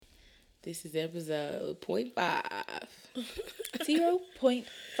This is episode .5. 0.5.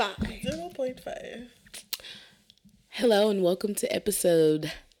 0.5. Hello and welcome to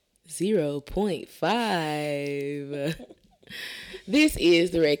episode 0.5. This is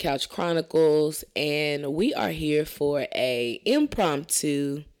the Red Couch Chronicles, and we are here for a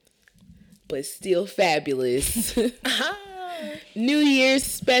impromptu but still fabulous New Year's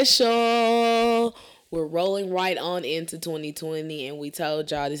special. We're rolling right on into 2020, and we told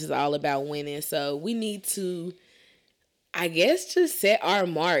y'all this is all about winning. So we need to, I guess, just set our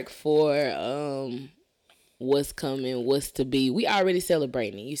mark for what's coming, what's to be. We already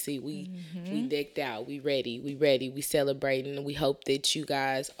celebrating. You see, we decked out. We ready. We celebrating, and we hope that you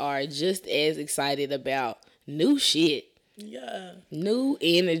guys are just as excited about new shit. Yeah. New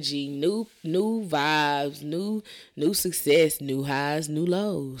energy, new vibes, new success, new highs, new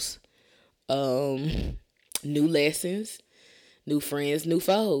lows. New lessons, new friends, new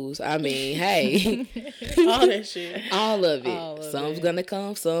foes. I mean, hey. All that shit. All of it. Some's gonna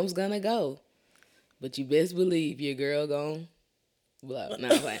come, some's gonna go. But you best believe your girl gon' blow. No,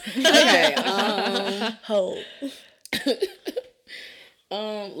 I'm playing. Okay. Hold.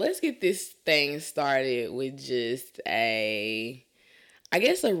 Let's get this thing started with just a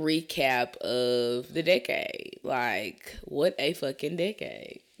recap of the decade. Like, what a fucking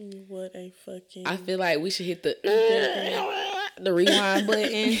decade. What a fucking... I feel like we should hit the rewind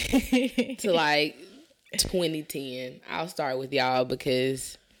button to like 2010. I'll start with y'all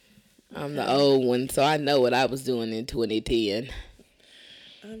because I'm the old one, so I know what I was doing in 2010.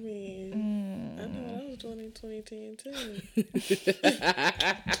 I mean, I know what I was doing in 2010 too.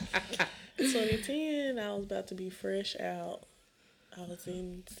 2010, I was about to be fresh out. I was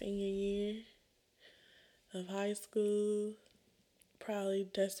in senior year of high school.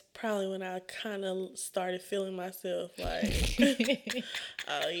 That's probably when I kind of started feeling myself like,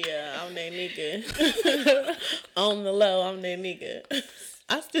 oh yeah, I'm that nigga. On the low, I'm that nigga.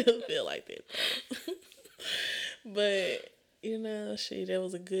 I still feel like that though. But, you know, shit, that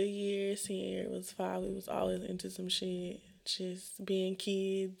was a good year. Senior year was fine. We was always into some shit. Just being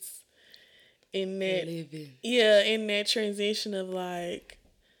kids. In that, Living. Yeah, in that transition of like,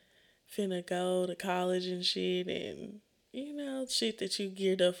 finna go to college and shit and... You know, shit that you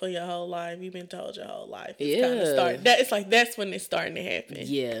geared up for your whole life. You've been told your whole life. It's kind of starting. It's like that's when it's starting to happen.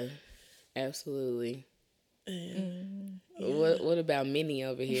 Yeah, absolutely. What about Minnie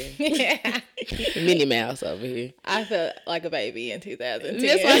over here? Minnie Mouse over here. I felt like a baby in 2010.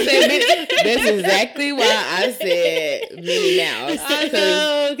 That's why I said that's exactly why I said Minnie Mouse. I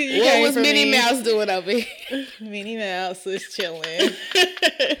know. What was Minnie Mouse doing over here? Minnie Mouse was chilling.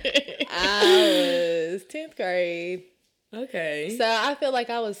 I was 10th grade. Okay. So I feel like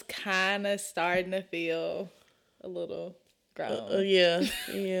I was kind of starting to feel a little grown. Yeah.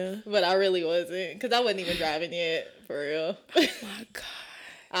 But I really wasn't, because I wasn't even driving yet, for real. Oh my God.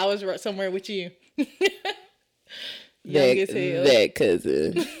 I was somewhere with you. Young as hell. That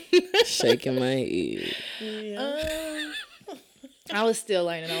cousin. Shaking my head. Yeah. I was still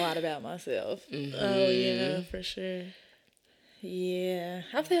learning a lot about myself. Mm-hmm. Oh, yeah, for sure. Yeah.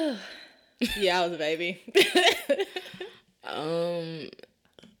 I was a baby.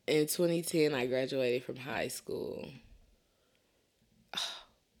 In 2010, I graduated from high school.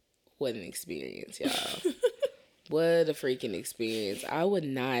 What an experience, y'all. What a freaking experience. I would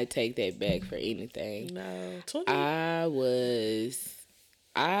not take that back for anything. No.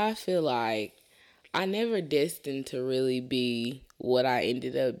 I feel like I never destined to really be what I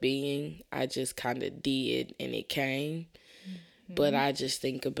ended up being. I just kind of did, and it came. But I just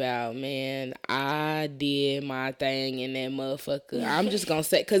think about, man, I did my thing in that motherfucker. I'm just going to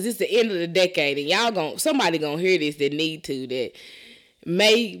say, because it's the end of the decade, and somebody going to hear this that need to, that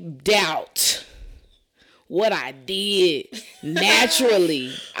may doubt what I did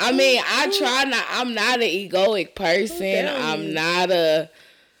naturally. I mean, I'm not an egoic person.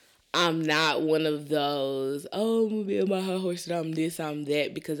 I'm not one of those, I'm going to be on my high horse and I'm this, I'm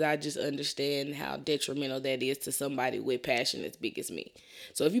that, because I just understand how detrimental that is to somebody with passion as big as me.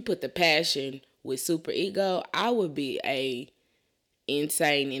 So if you put the passion with super ego, I would be a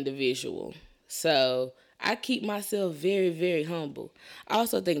insane individual. So I keep myself very, very humble. I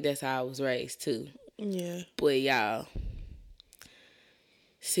also think that's how I was raised too. Yeah. But y'all,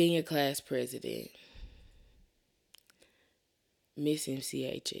 senior class president, Miss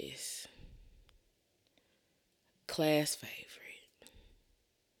MCHS, class favorite.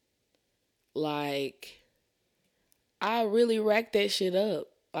 Like, I really racked that shit up.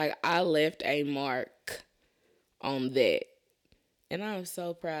 Like, I left a mark on that. And I'm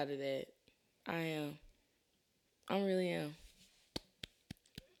so proud of that. I am. I really am.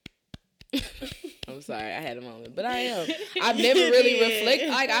 I'm sorry, I had a moment, but I am. I've never really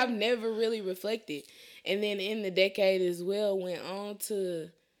I've never really reflected, and then in the decade as well, went on to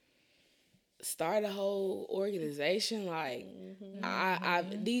start a whole organization. Like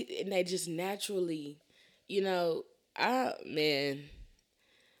and they just naturally, you know, I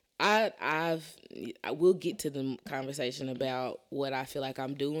will get to the conversation about what I feel like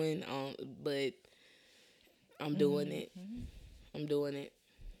I'm doing, but I'm doing it. I'm doing it.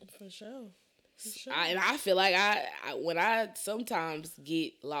 For sure. Sure. And I feel like I when I sometimes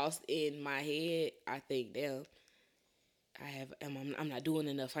get lost in my head, I think, damn, I'm not doing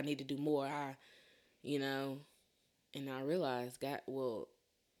enough. I need to do more. And I realize, God, well,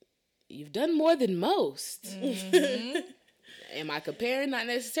 you've done more than most. Am I comparing? Not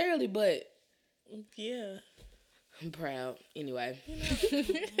necessarily, but yeah, I'm proud. Anyway,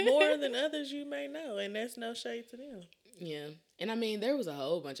 more than others you may know, and that's no shade to them. Yeah. And I mean, there was a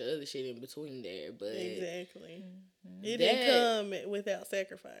whole bunch of other shit in between there, but exactly. It didn't come without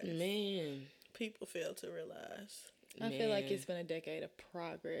sacrifice. Man. People fail to realize. I feel like it's been a decade of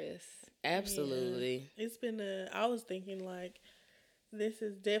progress. Absolutely. Yeah. It's been I was thinking like this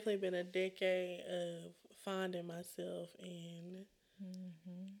has definitely been a decade of finding myself and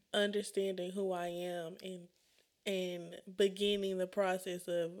understanding who I am and beginning the process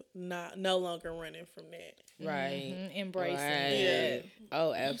of no longer running from that. Right. Embracing it.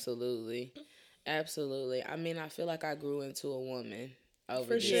 Oh, absolutely. Absolutely. I mean, I feel like I grew into a woman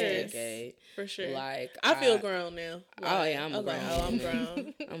over this decade. For sure. Like I feel grown now. Like, oh yeah, I'm a grown woman. I'm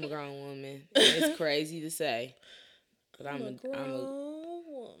grown. I'm a grown woman. It's crazy to say. But I'm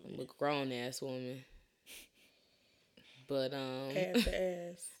a grown ass woman. But add the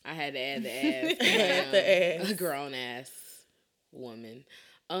ass. I had to add the ass. Add the ass. A grown ass woman.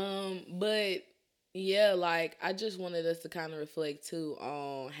 But yeah, like I just wanted us to kind of reflect too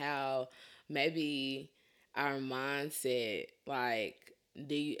on how maybe our mindset, like,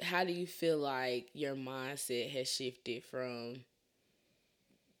 how do you feel like your mindset has shifted from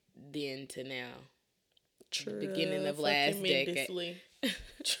then to now? Beginning of last decade.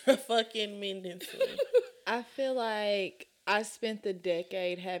 Fucking tremendously. I feel like I spent the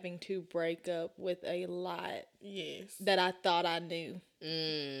decade having to break up with a lot. Yes. That I thought I knew.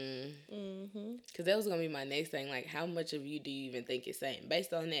 Because that was going to be my next thing. Like, how much of you do you even think is same?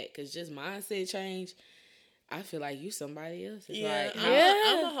 Based on that, because just mindset change, I feel like you somebody else. It's like,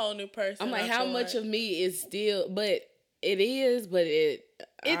 I'm a whole new person. I'm like, how much of me is still, but it is, but it's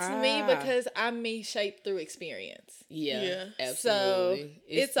me because I'm me shaped through experience. Yeah. Absolutely. So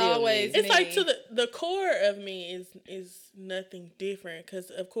it's always me. It's like to the core of me is nothing different because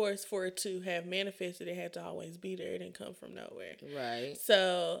of course for it to have manifested it had to always be there. It didn't come from nowhere. Right.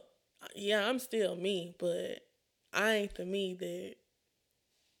 So yeah, I'm still me, but I ain't the me that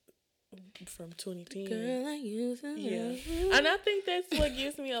from 2010. Girl, I used to love you. And I think that's what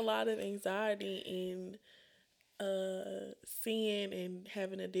gives me a lot of anxiety in seeing and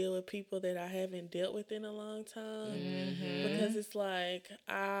having to deal with people that I haven't dealt with in a long time. Because it's like,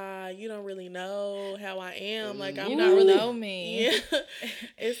 you don't really know how I am. Like, I'm not really know me. Yeah.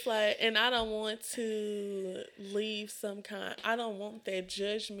 It's like, and I don't want to leave I don't want that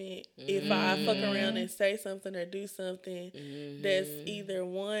judgment if I fuck around and say something or do something that's either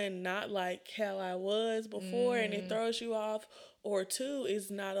one, not like how I was before and it throws you off, or two, is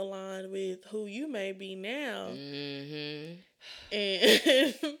not aligned with who you may be now. And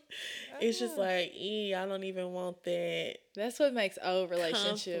it's just like, I don't even want that. That's what makes old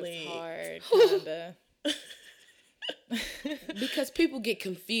relationships hard, kinda. Because people get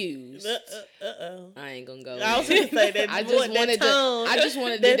confused. I ain't gonna go. I was gonna say that. I just wanted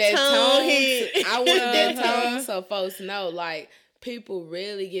to do that tone. I wanted that tone so folks know. Like, people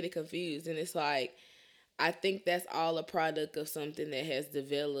really get it confused, and it's like, I think that's all a product of something that has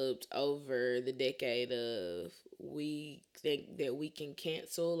developed over the decade of we think that we can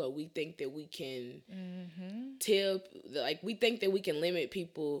cancel, or we think that we can tell, like, we think that we can limit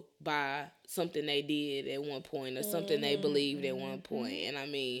people by something they did at one point or something they believed at one point. And I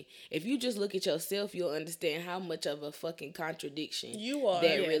mean, if you just look at yourself, you'll understand how much of a fucking contradiction you are.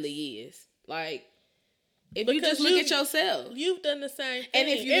 That really is. Like, if you just look at yourself. You've done the same thing. And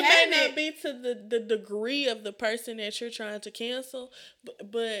if you it may not be to the degree of the person that you're trying to cancel,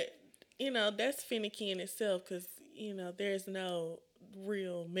 but you know, that's finicky in itself because, you know, there's no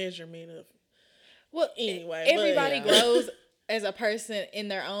real measurement of... Well, anyway. Everybody grows as a person in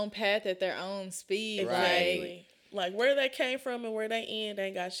their own path at their own speed. Exactly. Like, where they came from and where they end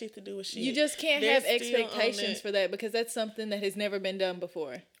ain't got shit to do with shit. You just can't They're have still on expectations for that because that's something that has never been done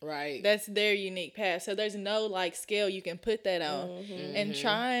before. Right. That's their unique path. So there's no like scale you can put that on. Mm-hmm. And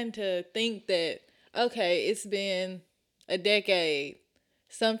trying to think that, okay, it's been a decade.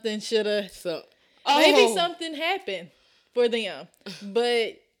 Something should have, So maybe something happened for them.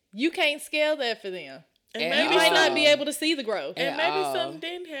 But you can't scale that for them. And At maybe You might not some- be able to see the growth. And At maybe all. something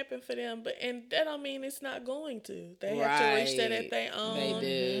didn't happen for them, and that don't mean it's not going to. They have to reach that at their own, They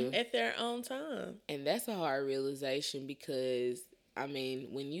do. at their own time. And that's a hard realization because, I mean,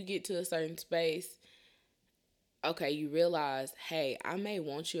 when you get to a certain space, okay, you realize, hey, I may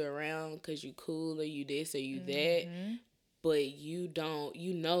want you around because you cool or you this or you that, but you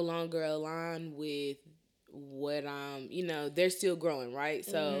no longer align with what they're still growing, right?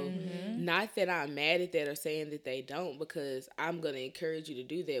 So not that I'm mad at that or saying that they don't, because I'm going to encourage you to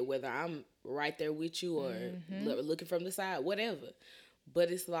do that, whether I'm right there with you or looking from the side, whatever.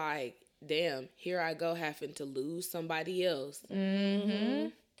 But it's like, damn, here I go having to lose somebody else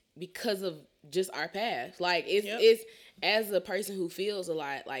because of just our past. Like, it's as a person who feels a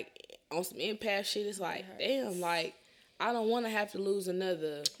lot, like, on some empath shit, it's like, damn, like, I don't want to have to lose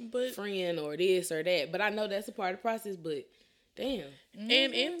another friend or this or that. But I know that's a part of the process, but damn.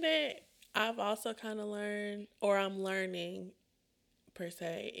 And in that, I've also kind of learned, or I'm learning, per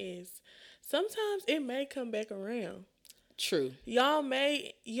se, is sometimes it may come back around. True. Y'all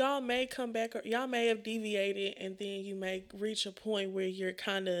may come back, or y'all may have deviated, and then you may reach a point where you're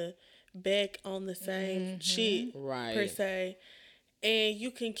kind of back on the same shit, Right. per se. And you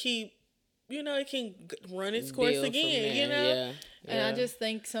can keep, it can run its course Build from again, there, And I just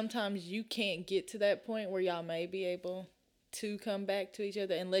think sometimes you can't get to that point where y'all may be able to come back to each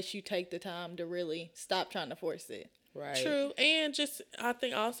other unless you take the time to really stop trying to force it. Right. True. And just, I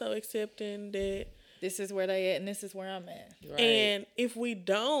think also accepting that This is where they at and this is where I'm at. Right. And if we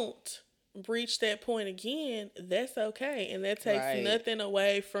don't reach that point again, that's okay. And that takes nothing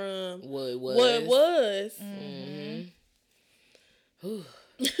away from what it was. What it was. Whew.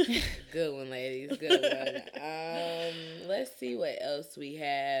 Good one, ladies. Good one. Let's see what else we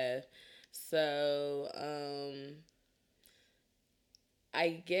have. So,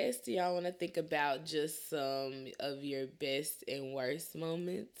 I guess, do y'all want to think about just some of your best and worst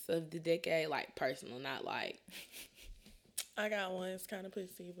moments of the decade? Like, personal, not like... I got one. It's kind of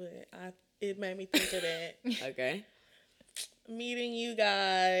pussy, but it made me think of that. Okay. Meeting you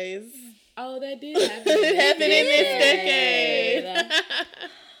guys. Oh, that did happen. It happened in this decade.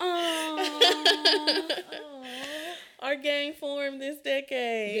 Our gang formed this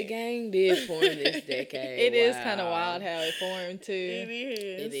decade. The gang did form this decade. It is kind of wild how it formed too. It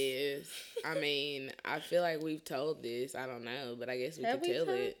is. It is. I mean, I feel like we've told this. I don't know, but I guess we Have could we tell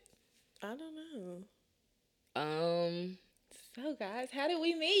told? it. I don't know. So guys, how did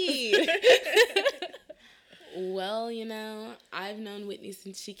we meet? Well, I've known Whitney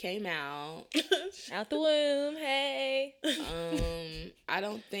since she came out. Out the womb, hey. I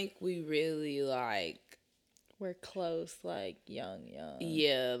don't think we really We're close, like young.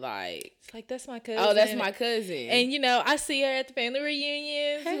 Yeah, like. It's like that's my cousin. Oh, that's my cousin. And I see her at the family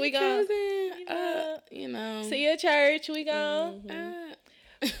reunions. Hey, We cousin. see you at church. We go.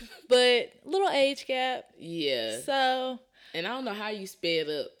 But little age gap. Yeah. So. And I don't know how you sped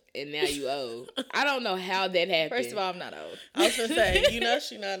up and now you old. I don't know how that happened. First of all, I'm not old. I was gonna say,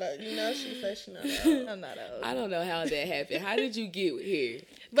 she not old. She said she not old. I'm not old. I don't know how that happened. How did you get here?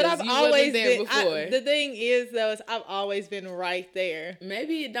 But I've you always wasn't there been. before. The thing is, though, is I've always been right there.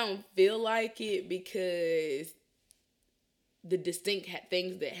 Maybe it don't feel like it because the distinct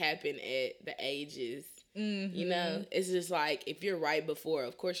things that happen at the ages. It's just like if you're right before,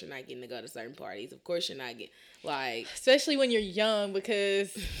 of course you're not getting to go to certain parties. Of course you're not getting especially when you're young,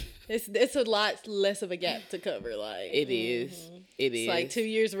 because it's a lot less of a gap to cover. Like it is. It is. It's like 2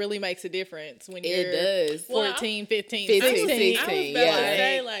 years really makes a difference when you're it does. 14, 15, 15, 16. I was 16, about yeah. to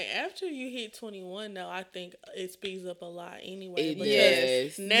say, after you hit 21, though, I think it speeds up a lot anyway. It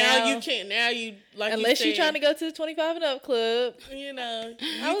because does. now you can't. Now you unless you're trying to go to the 25 and up club. You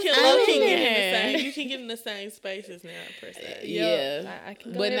was can low-key get in the there. same. You can get in the same spaces now, per se. Yeah. I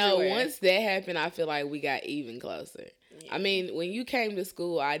can go But everywhere. no, once that happened, I feel like we got even closer. I mean, when you came to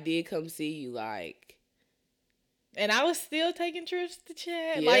school, I did come see you, And I was still taking trips to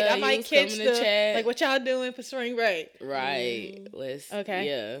chat. Yeah, I you might was catch coming to chat. what y'all doing for spring break. right. Let's,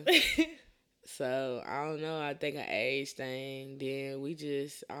 Okay. Yeah. So, I don't know. I think an age thing. Then we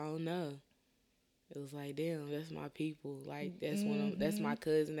just, I don't know. It was like, damn, that's my people. That's my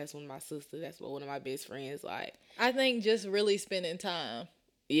cousin. That's one of my sisters. That's one of my best friends. I think just really spending time.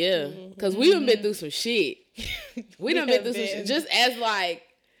 Yeah, because we done been through some shit. We done been through some shit. Just as like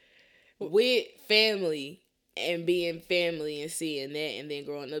with family and being family and seeing that and then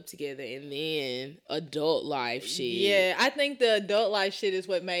growing up together and then adult life shit. Yeah, I think the adult life shit is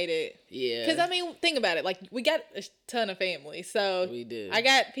what made it. Yeah. Because, I mean, think about it. Like, we got a ton of family. So, we do. I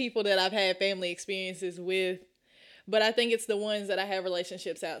got people that I've had family experiences with. But I think it's the ones that I have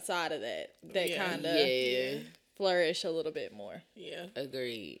relationships outside of that kind of flourish a little bit more. Yeah.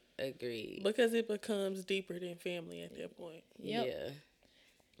 Agreed. Because it becomes deeper than family at that point. Yep. Yeah.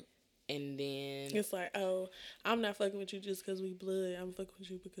 And then it's like, oh, I'm not fucking with you just because we blood. I'm fucking with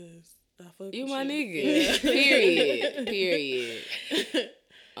you because I fuck with you. You my nigga. Yeah. Period.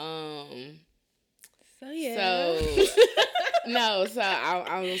 So, yeah. So, no, so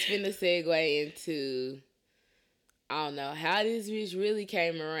I was finna segue into, I don't know how this bitch really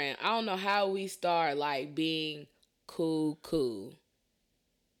came around. I don't know how we start, like, being cool.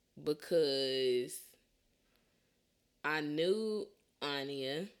 Because I knew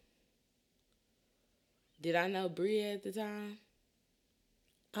Anya. Did I know Bria at the time?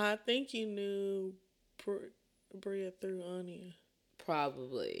 I think you knew Bria through Anya.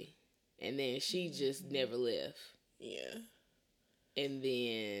 Probably. And then she just never left. Yeah. And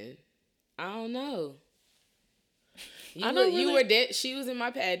then, I don't know. I don't really, you were dead. She was in my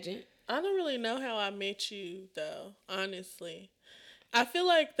pageant. I don't really know how I met you, though, honestly. I feel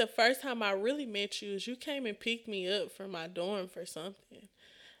like the first time I really met you is you came and picked me up from my dorm for something.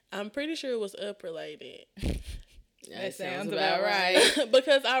 I'm pretty sure it was up related. That sounds about right.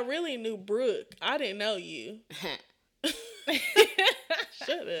 Because I really knew Brooke. I didn't know you.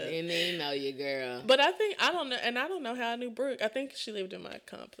 Shut up. Didn't even know you, girl. But I don't know how I knew Brooke. I think she lived in my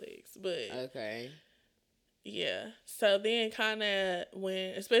complex. But okay. Yeah. So then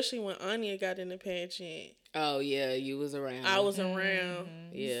especially when Anya got in the pageant. Oh, yeah, you was around. I was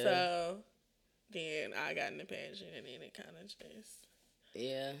around. Yeah. So then I got in the pageant and then it kind of just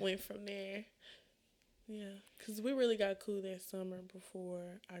went from there. Yeah. Because we really got cool that summer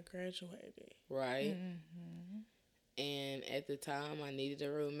before I graduated. Right. Mm-hmm. And at the time, I needed a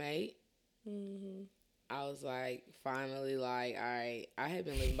roommate. Mm-hmm. I was like, finally, like, all right, I had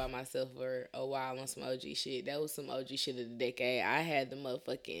been living by myself for a while on some OG shit. That was some OG shit of the decade. I had the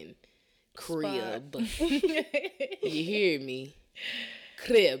motherfucking crib. You hear me?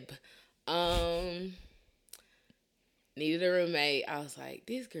 Crib. Needed a roommate. I was like,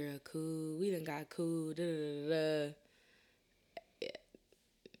 this girl cool. We done got cool. Da-da-da-da.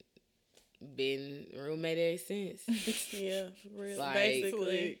 Been roommate ever since. Yeah, really.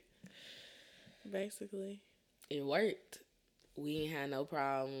 Like, Basically. It worked. We ain't had no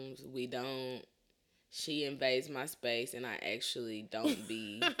problems. We don't. She invades my space, and I actually don't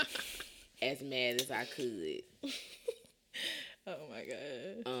be as mad as I could. Oh my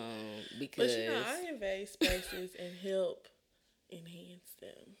god. Because but I invade spaces and help enhance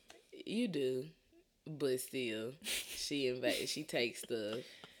them. You do, but still, she takes stuff,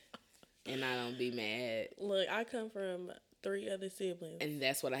 and I don't be mad. Look, I come from 3 other siblings, and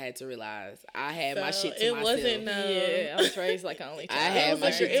that's what I had to realize. I had my shit to myself. Wasn't I was raised like an only child. I had my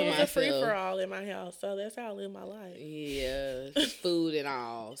shit to myself. It was a free for all in my house, so that's how I live my life. Yeah, food and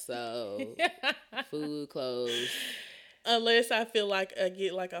all. So food, clothes. Unless I feel like I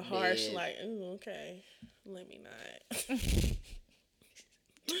get like a harsh, ooh, okay, let me not.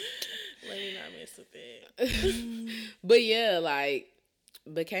 Let me not mess with that. But yeah, like,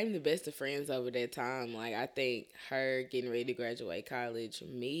 became the best of friends over that time. Like, I think her getting ready to graduate college,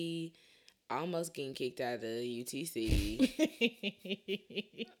 me almost getting kicked out of UTC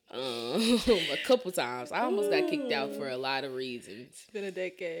a couple times. I almost got kicked out for a lot of reasons. It's been a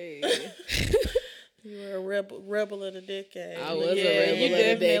decade. You were a rebel of the decade. I was a rebel of the decade. You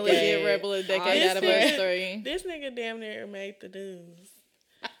definitely did rebel of the decade out of us 3. This nigga damn near made the news.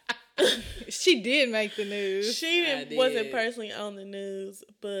 She did make the news. She wasn't personally on the news,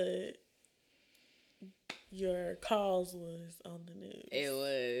 but your cause was on the news. It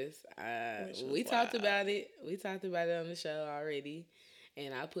was. We talked about it. We talked about it on the show already.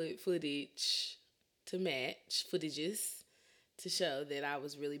 And I put footages to show that I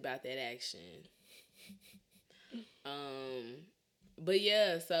was really about that action. But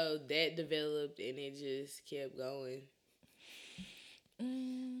yeah, so that developed and it just kept going.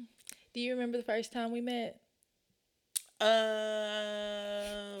 Do you remember the first time we met?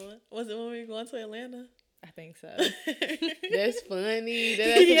 Was it when we were going to Atlanta? I think so. That's funny.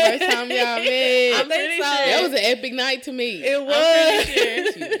 That's the first time y'all met. I'm pretty sure. That was an epic night to meet. It was.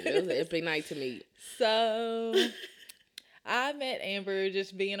 That was an epic night to meet. So, I met Amber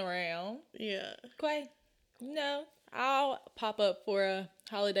just being around. Yeah. Quay? No. I'll pop up for a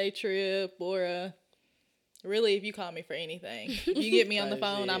holiday trip or really, if you call me for anything. If you get me on the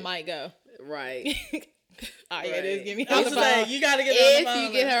phone, I might go. Right. All you gotta do is get me on the phone. You gotta get her on the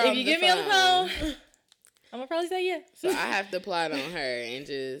phone. If you get me on the phone, I'm gonna probably say yeah. So I have to plot on her and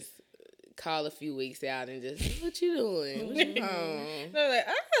just call a few weeks out and just, what you doing? What you on? They're like,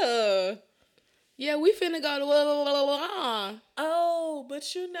 oh. Yeah, we finna go to blah, blah, blah, blah. Oh,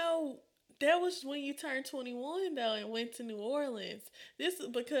 but you know, that was when you turned 21 though and went to New Orleans. This is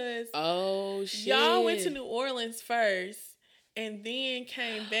because shit. Y'all went to New Orleans first and then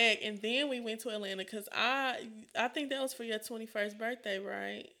came back and then we went to Atlanta because I think that was for your 21st birthday,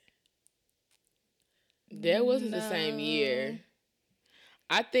 right? That wasn't the same year.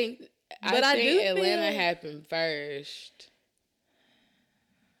 I think I do Atlanta happened first.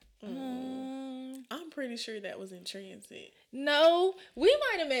 I'm pretty sure that was in transit. No, we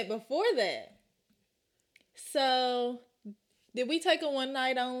might have met before that. So, did we take a one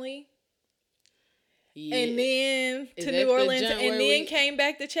night only? Yeah. And then to New Orleans and then came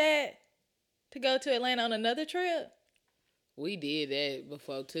back to chat to go to Atlanta on another trip? We did that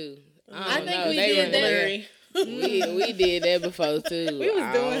before too. I think we did that. We did that before too. We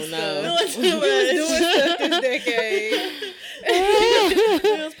was doing stuff. We was doing stuff this decade.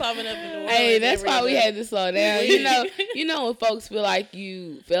 We was popping up in New Orleans. Hey, that's why we had to slow down. You know when folks feel like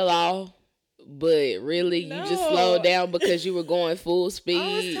you fell off, but really you just slowed down because you were going full speed.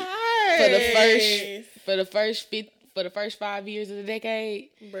 I was tired. For the first 5 years of the decade,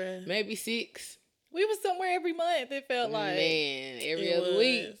 bruh. maybe 6. We was somewhere every month. It felt like every other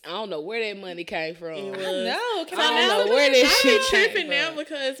week. I don't know where that money came from. I know. I don't know where that shit came tripping from. now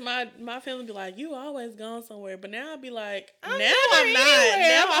because my family be like, you always gone somewhere, but now I be like, I'm not. Now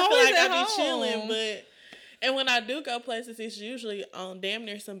I feel like I be chilling, but. And when I do go places, it's usually on damn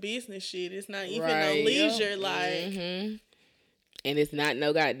near some business shit. It's not even no leisure, like. And it's not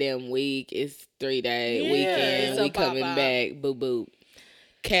no goddamn week. It's 3-day weekend. We coming back. Boo boo.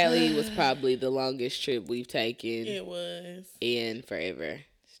 Cali was probably the longest trip we've taken. It was. In forever.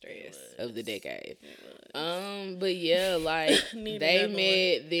 Stress of the decade. But yeah, like they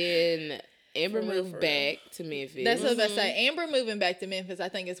met, then Amber moved back to Memphis. That's what I was about to say. Amber moving back to Memphis, I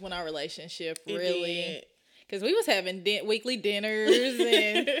think, is when our relationship really. Because we was having weekly dinners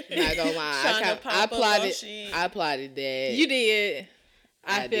and not gonna lie, I plotted that. You did.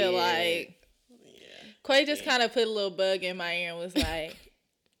 I feel like Quay just kind of put a little bug in my ear and was like,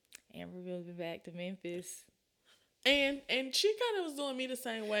 Amber moving back to Memphis. And she kind of was doing me the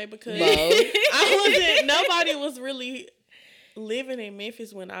same way because nobody was really living in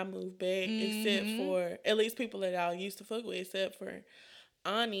Memphis when I moved back except for, at least people that I used to fuck with, except for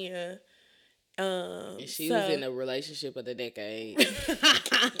Anya. And she was in a relationship of the decade.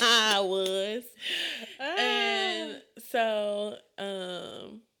 I was. And so,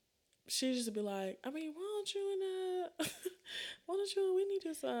 she just be like, I mean, why don't you, we need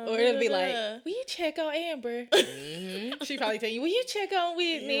you some. Or it'll be like, will you check on Amber? She probably tell you, will you check on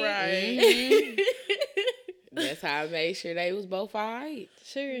Whitney? Right. That's how I made sure they was both all right.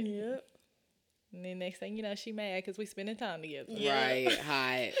 Sure. Yep. And then next thing you know, she mad because we spending time together. Yeah.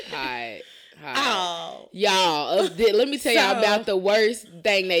 Right. Hot. Oh. Y'all, let me tell y'all about the worst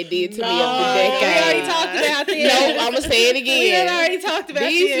thing they did to me of the decade. We already talked about this. No, I'm going to say it again. We had already talked about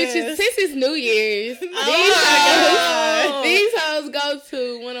these this. Bitches, since it's New Year's, these hoes go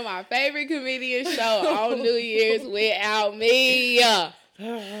to one of my favorite comedian shows on New Year's without me.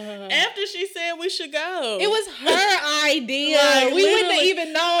 After she said we should go. It was her idea. Like, we wouldn't have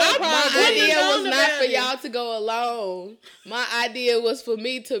even known. My idea was not for y'all to go alone. My idea was for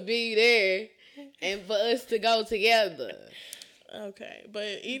me to be there and for us to go together. Okay,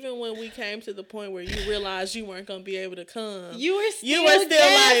 but even when we came to the point where you realized you weren't gonna be able to come, you were still like,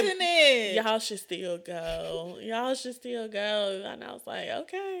 it. Y'all should still go. And I was like,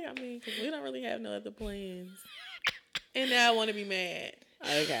 okay. I mean, because we don't really have no other plans. And now I want to be mad.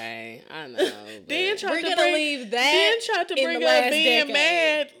 Okay, I know. Then tried to bring up being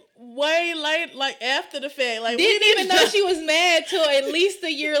mad way late, like after the fact. Like didn't even know she was mad till at least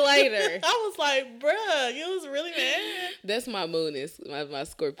a year later. I was like, bruh, you was really mad. That's my moon. Is my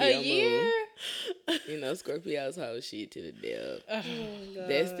Scorpio a year? moon. You know, Scorpios hold shit to the death. Oh,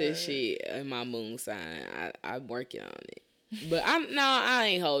 that's the shit in my moon sign. I'm working on it. But I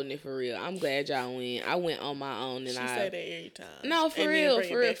ain't holding it for real. I'm glad y'all went. I went on my own and she say that every time. No, for real.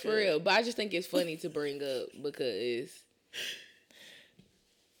 But I just think it's funny to bring up because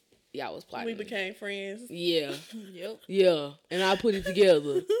y'all was plotting. We became friends. Yeah. Yep. Yeah. And I put it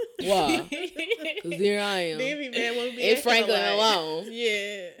together. Why? Because here I am. Then be mad when we in Franklin alone.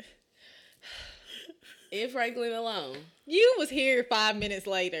 Yeah. In Franklin alone. You was here 5 minutes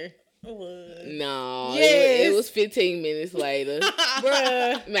later. No, yes. it was 15 minutes later.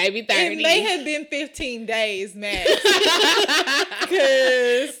 Bruh. Maybe 30. It may have been 15 days, max.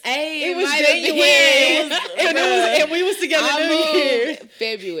 Because it was January. And we was together New Year.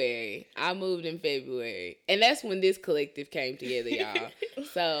 February. I moved in February. And that's when this collective came together, y'all.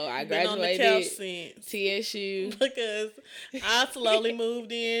 So I graduated TSU. Because I slowly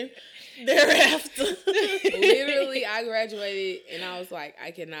moved in thereafter. Literally, I graduated and I was like, I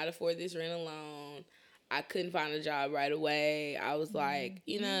cannot afford this rent alone. I couldn't find a job right away. I was like,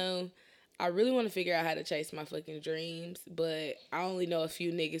 you know, I really want to figure out how to chase my fucking dreams, but I only know a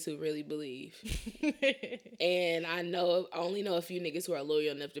few niggas who really believe. And I only know a few niggas who are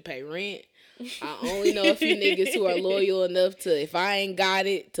loyal enough to pay rent. I only know a few niggas who are loyal enough to, if I ain't got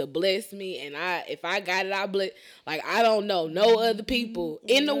it, to bless me. And if I got it, I bless. Like, I don't know no other people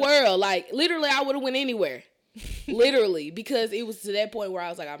in the world. Like, literally, I would have went anywhere. Literally. Because it was to that point where I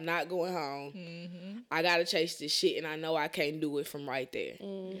was like, I'm not going home. Mm-hmm. I got to chase this shit. And I know I can't do it from right there.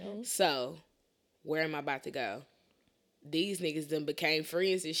 Mm-hmm. So, where am I about to go? These niggas done became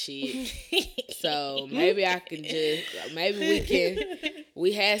friends and shit. So maybe I can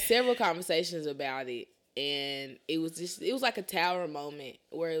we had several conversations about it, and it was like a tower moment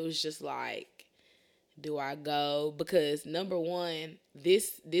where it was just like, do I go? Because number one,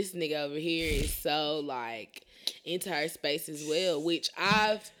 this nigga over here is so like into her space as well, which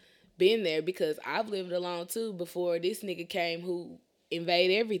I've been there because I've lived alone too before this nigga came who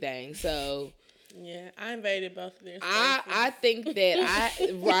invade everything. So yeah, I invaded both of their spaces. I think that I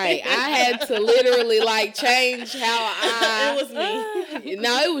had to literally like change how it was me.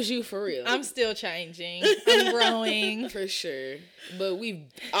 No, it was you for real. I'm still changing. I'm growing. For sure. But we've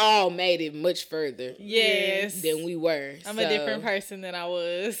all made it much further. Yes. Than we were. I'm a different person than I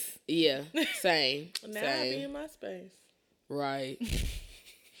was. Yeah, same. Now I be in my space. Right.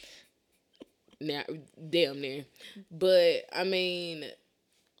 Now, damn near. But, I mean,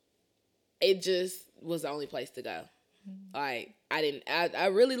 it just was the only place to go. Like, I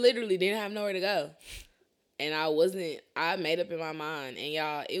really literally didn't have nowhere to go. And I made up in my mind. And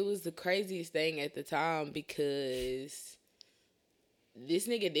y'all, it was the craziest thing at the time because this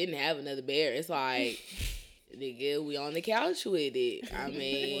nigga didn't have another bed. It's like, nigga, we on the couch with it. I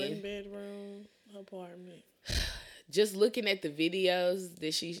mean, 1 bedroom apartment. Just looking at the videos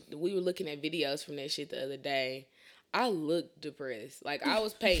we were looking at videos from that shit the other day. I looked depressed. Like, I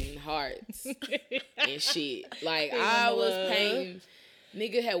was painting hearts and shit. Like, I was painting.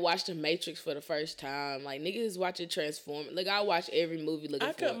 Nigga had watched The Matrix for the first time. Like, niggas is watching Transformers. Like, I watched every movie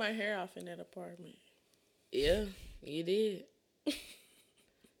looking for I cut my hair off in that apartment. Yeah, you did.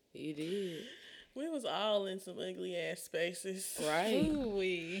 You did. We was all in some ugly ass spaces. Right.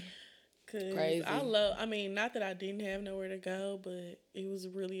 Ooh-wee. Crazy. Not that I didn't have nowhere to go, but it was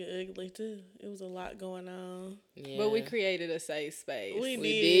really ugly too. It was a lot going on. Yeah. But we created a safe space. We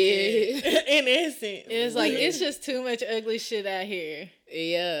did. In essence. It was like, it's just too much ugly shit out here.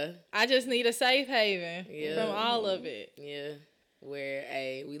 Yeah. I just need a safe haven from all of it. Yeah. Where,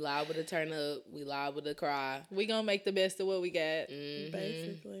 we liable to turn up. We liable to cry. We gonna make the best of what we got. Mm-hmm.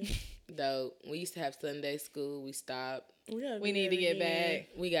 Basically. Though, we used to have Sunday school. We stopped. We need to get back.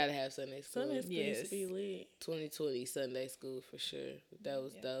 We gotta have Sunday school. Sunday school used to be lit. 2020 Sunday school for sure. That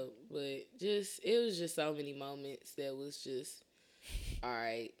was dope. But it was just so many moments that was just, all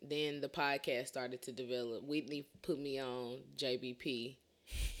right. Then the podcast started to develop. Whitney put me on JBP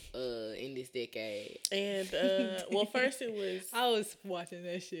in this decade. And, first it was... I was watching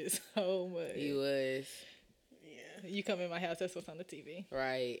that shit so much. You was... You come in my house, that's what's on the TV.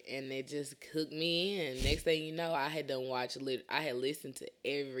 Right. And it just hooked me in. Next thing you know, I had listened to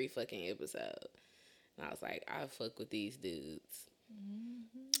every fucking episode. And I was like, I fuck with these dudes.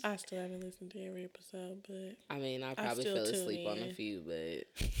 Mm-hmm. I still haven't listened to every episode, but... I mean, I probably fell asleep on a few, but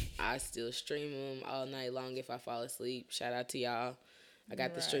I still stream them all night long if I fall asleep. Shout out to y'all. I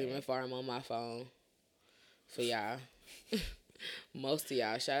got the streaming farm on my phone for y'all. Most of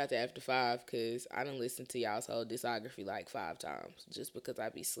y'all, shout out to After 5, because I done listened to y'all's whole discography like 5 times just because I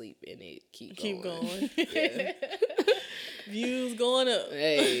be sleep and it keep going. Yeah. Views going up.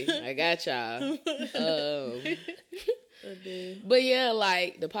 Hey, I got y'all. But yeah,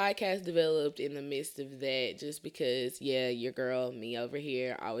 like the podcast developed in the midst of that just because, your girl, me over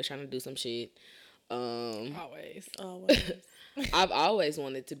here, always trying to do some shit. Always. I've always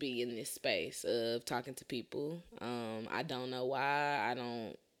wanted to be in this space of talking to people. I don't know why.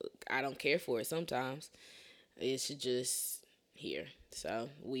 I don't care for it sometimes. It's just here. So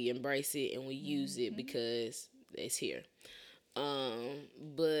we embrace it and we use it because it's here.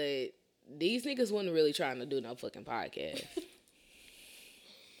 But these niggas wasn't really trying to do no fucking podcast.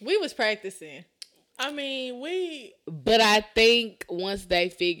 We was practicing. I mean, But I think once they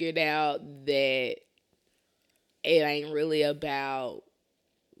figured out that it ain't really about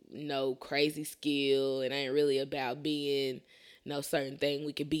no crazy skill, it ain't really about being no certain thing,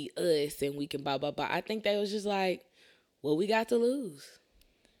 we can be us and we can blah, blah, blah. I think they was just like, what we got to lose?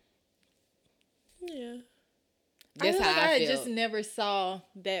 Yeah. That's how I felt. just never saw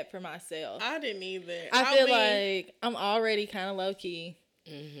that for myself. I didn't either. I feel like I'm already kind of low key.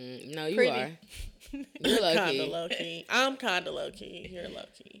 Mm-hmm. No, you are. You're low kind key. of low key. I'm kind of low key. You're low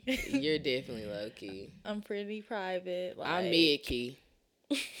key. You're definitely low key. I'm pretty private. Like, I'm mid key.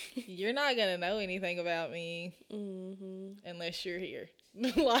 You're not gonna know anything about me unless you're here.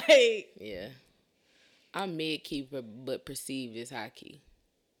 Like, yeah, I'm mid key, but perceived as high key.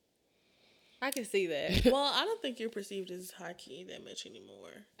 I can see that. Well, I don't think you're perceived as high key that much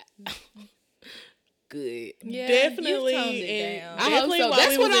anymore. Good. Yeah, definitely. you've toned it down. I hope so.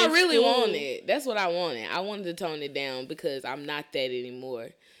 That's what I really school. wanted. That's what I wanted. I wanted to tone it down because I'm not that anymore.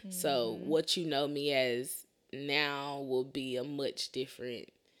 Mm-hmm. So what you know me as now will be a much different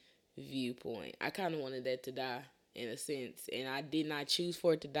viewpoint. I kind of wanted that to die in a sense, and I did not choose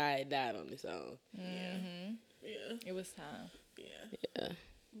for it to die. It died on its own. Mm-hmm. Yeah. It was time. Yeah.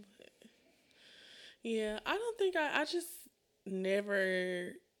 Yeah. I don't think I just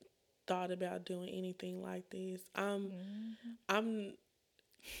never thought about doing anything like this. I'm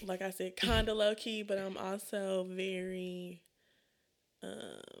like I said, kind of low key, but I'm also very I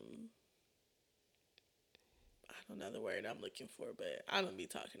don't know the word I'm looking for, but I don't be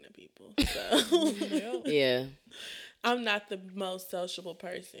talking to people. So yeah. I'm not the most sociable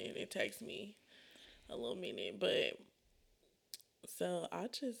person. It takes me a little minute, but so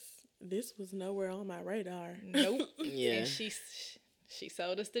this was nowhere on my radar. Nope. Yeah. And she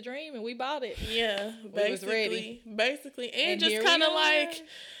sold us the dream and we bought it. Yeah, we was ready. Basically, and just kind of like,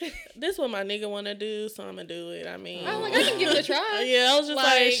 this what my nigga want to do, so I'm gonna do it. I mean, I was like, I can give it a try. Yeah, I was just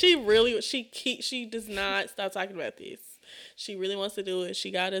like she does not stop talking about this. She really wants to do it. She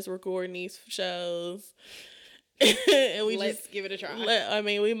got us recording these shows. And let's give it a try.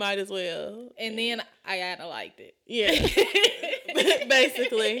 We might as well. And then I kind of liked it. Yeah.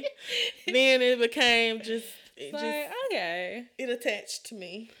 Basically. Then it became okay. It attached to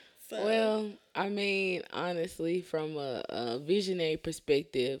me. So. Well, I mean, honestly, from a visionary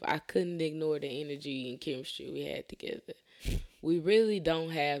perspective, I couldn't ignore the energy and chemistry we had together. We really don't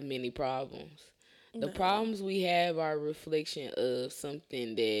have many problems. The problems we have are a reflection of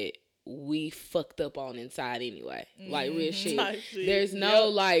something that we fucked up on inside anyway. Like, real shit. There's no,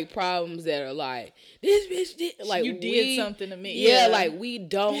 like, problems that are like, this bitch did, like, you did something to me. Yeah, like, we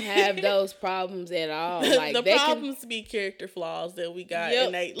don't have those problems at all. Like, the problems be character flaws that we got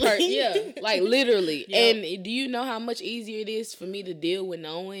innately. Yeah, like, literally. Yep. And do you know how much easier it is for me to deal with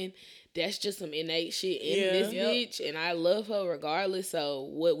knowing that's just some innate shit in this bitch, and I love her regardless of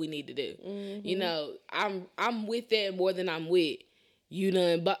what we need to do. Mm-hmm. You know, I'm with that more than I'm with you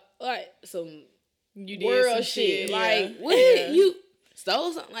done, but like some you did world some shit. Yeah. Like, what? Yeah. You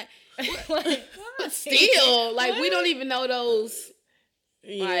stole something? Like, like still, like, we don't even know those.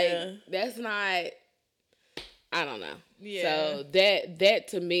 Yeah. Like, that's not, I don't know. Yeah. So that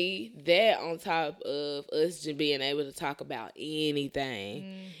to me, that on top of us just being able to talk about anything,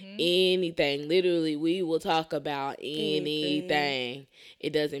 literally, we will talk about anything.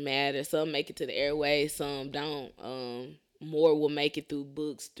 It doesn't matter. Some make it to the airways, some don't. More will make it through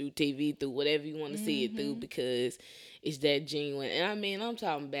books, through TV, through whatever you want to see it through, because it's that genuine. And I mean, I'm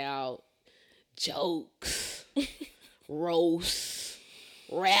talking about jokes, roasts,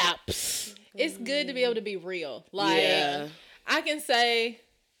 raps. It's good to be able to be real. Like, I can say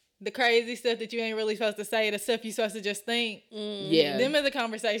the crazy stuff that you ain't really supposed to say, the stuff you supposed to just think. Yeah. Them are the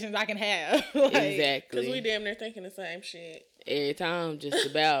conversations I can have. Like, exactly. Because we damn near thinking the same shit. Every time, just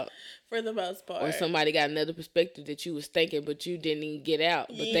about. For the most part. Or somebody got another perspective that you was thinking, but you didn't even get out.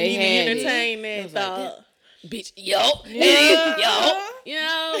 But you they had entertain that thought. Like, bitch, yo. You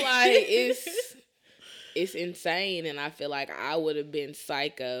know, like, it's insane. And I feel like I would have been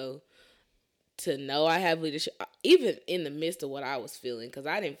psycho to know I have leadership, even in the midst of what I was feeling, because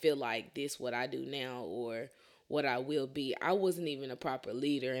I didn't feel like this what I do now or what I will be. I wasn't even a proper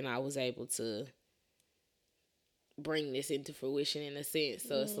leader, and I was able to bring this into fruition in a sense.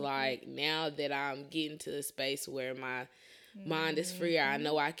 So it's like, now that I'm getting to a space where my mind is freer, I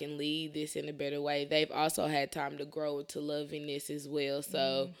know I can lead this in a better way. They've also had time to grow to loving this as well.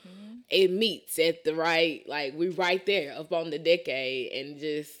 So it meets at the right, like, we right there up on the decade, and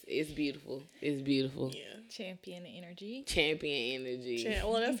just, it's beautiful. It's beautiful. Yeah. Champion energy.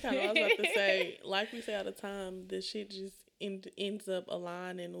 Well, that's kind of what I was about to say. Like we say all the time, the shit just ends up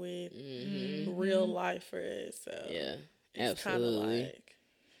aligning with real life for us. So yeah, it's kind of like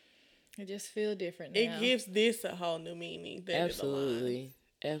it just feel different now. It gives this a whole new meaning. That absolutely,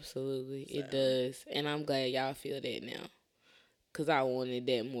 it does, and I'm glad y'all feel that now, cause I wanted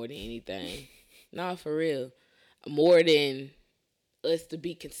that more than anything. Nah, for real, more than us to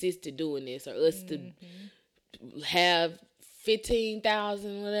be consistent doing this, or us to have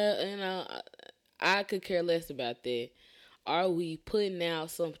 15,000, whatever. You know, I could care less about that. Are we putting out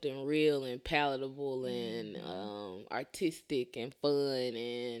something real and palatable and artistic and fun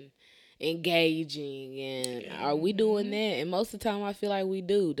and engaging, and are we doing that? And most of the time I feel like we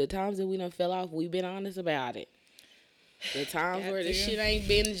do. The times that we done fell off, we've been honest about it. The times where the shit ain't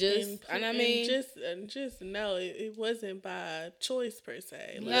been just, and I mean, just know it wasn't by choice per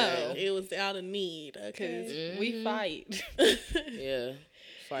se. Like, no, it was out of need. Okay, we fight. Yeah,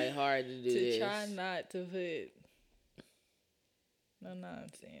 fight hard to do this. Try not to put no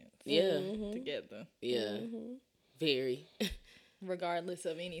nonsense. Yeah, together. Yeah, very. Regardless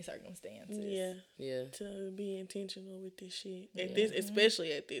of any circumstances. Yeah. To be intentional with this shit at this,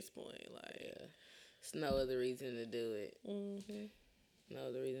 especially at this point, like. Yeah. It's no other reason to do it. No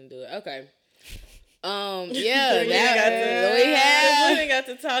other reason to do it. Okay. Yeah, we got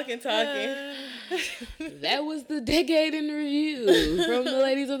to talking. That was the decade in review from the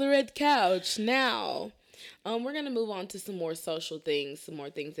ladies of the red couch. Now, we're gonna move on to some more social things, some more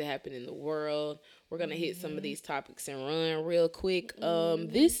things that happen in the world. We're gonna hit some of these topics and run real quick.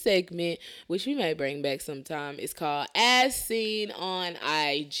 This segment, which we may bring back sometime, is called As Seen on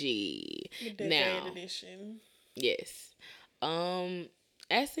IG. Decade edition. Yes.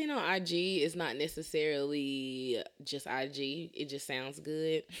 As Seen on IG is not necessarily just IG. It just sounds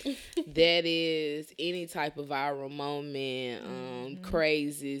good. That is any type of viral moment,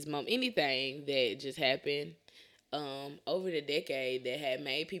 crazes, anything that just happened over the decade that had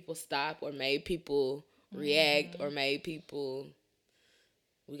made people stop or made people react or made people.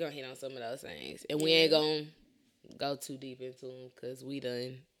 We're going to hit on some of those things. And we ain't going to go too deep into them because we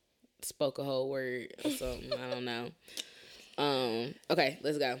done spoke a whole word or something. I don't know. Okay,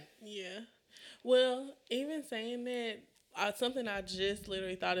 let's go. Yeah. Well, even saying that, something I just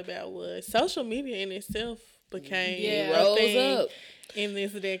literally thought about was social media in itself became rose up in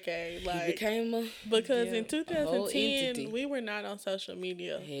this decade. Like, became because in 2010 we were not on social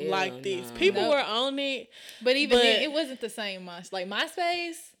media like this. People were on it, but then it wasn't the same much. Like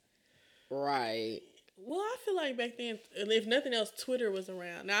MySpace, right? Well, I feel like back then, if nothing else, Twitter was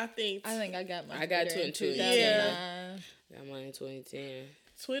around. Now, I think I got my Twitter in 2010. Yeah. Got mine in 2010.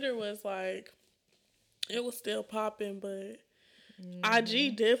 Twitter was like, it was still popping, but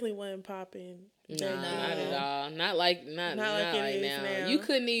IG definitely wasn't popping. Not at all. Not like now. You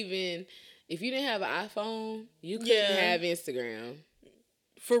couldn't even, if you didn't have an iPhone, you couldn't have Instagram.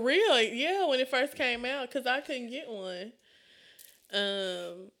 For real, yeah. When it first came out, because I couldn't get one.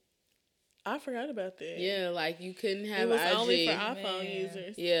 I forgot about that. Yeah, like you couldn't have it was IG. Only for iPhone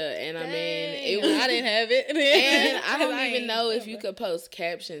users. Yeah, and Dang. I mean, it was. I didn't have it, and I don't even know if you could post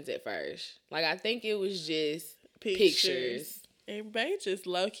captions at first. Like I think it was just pictures. Everybody just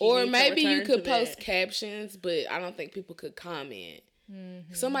low key. Or maybe you could post captions, but I don't think people could comment.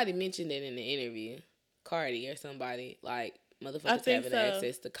 Somebody mentioned it in the interview, Cardi or somebody, like motherfuckers having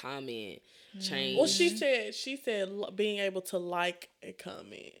access to comment, change. Well, she said being able to like a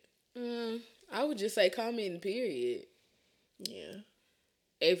comment. I would just say comment, period. Yeah.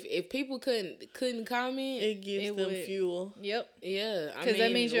 If people couldn't comment, it gives them fuel. Yep. Yeah. Because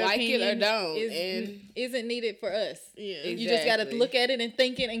that means your like opinion it or don't isn't needed for us. Yeah. Exactly. You just got to look at it and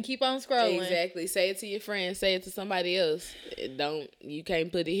think it and keep on scrolling. Exactly. Say it to your friends. Say it to somebody else. You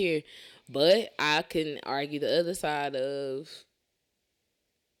can't put it here. But I can argue the other side of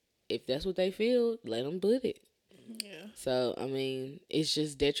if that's what they feel, let them put it. Yeah. So, I mean, it's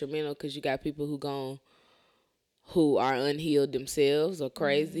just detrimental because you got people who are unhealed themselves or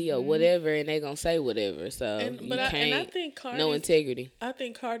crazy or whatever, and they gonna say whatever. So I think no integrity. I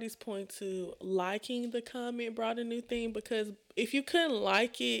think Cardi's point to liking the comment brought a new thing, because if you couldn't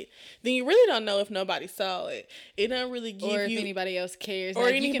like it, then you really don't know if nobody saw it. It doesn't really give or you, if anybody else cares, or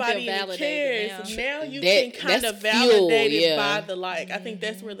like, anybody you can feel cares. Now you can kind of validate it by the like. I think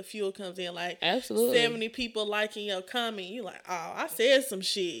that's where the fuel comes in. Like, absolutely, 70 people liking your comment, you like, oh, I said some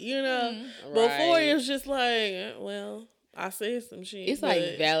shit, you know. Right. Before it was just like, well, I said some shit. It's like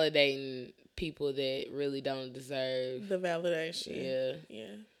validating people that really don't deserve the validation.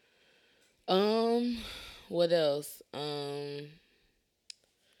 Yeah. What else?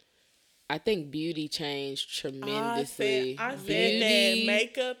 I think beauty changed tremendously. I said that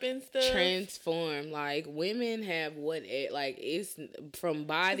makeup and stuff transformed. Like women have it's from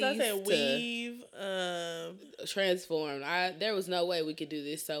bodies I said to weave, transformed. There was no way we could do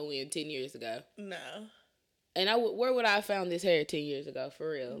this sewing 10 years ago. No. And where would I have found this hair 10 years ago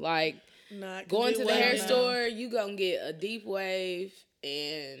for real? Like going to the hair store, you gonna get a deep wave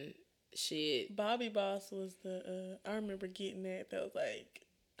and shit. Bobby Boss was I remember getting that was like.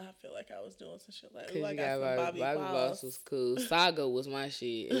 I feel like I was doing some shit like I got some Bobby Boss was cool. Saga was my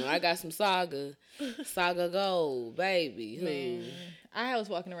shit. And I got some Saga Gold, baby. I was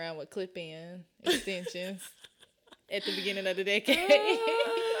walking around with clip-in extensions at the beginning of the decade.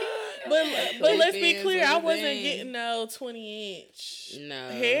 But let's be clear, I wasn't getting no 20-inch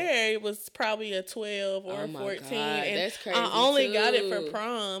hair. It was probably a 12 or a 14. God, and that's crazy. I only got it for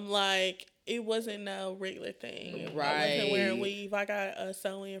prom. Like, it wasn't no regular thing. Right. I wasn't wearing weave. I got a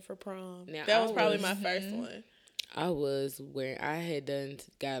sew-in for prom. Now, that was probably my first one. I had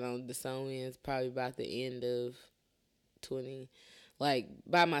got on the sew-ins probably about the end of 20. Like,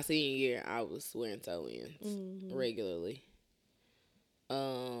 by my senior year, I was wearing sew-ins regularly.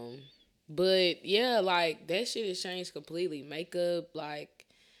 But yeah, like that shit has changed completely. Makeup, like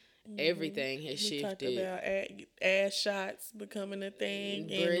everything has shifted. We talked about ass shots becoming a thing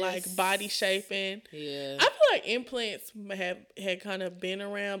and like body shaping. Yeah, I feel like implants had kind of been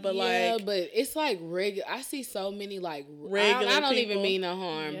around, but but it's like regular. I see so many like regular. I don't even mean no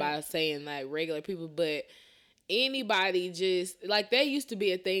harm by saying like regular people, but anybody just like that used to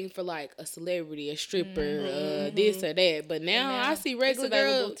be a thing for like a celebrity, a stripper, this or that. But now I see regular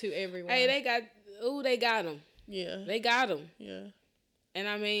girls to everyone. Hey, they got them. Yeah, they got them. Yeah, and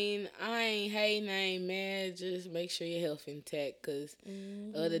I mean, I ain't hating, I ain't mad. Just make sure your health intact, cause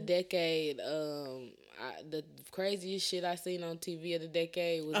the decade, the craziest shit I seen on TV of the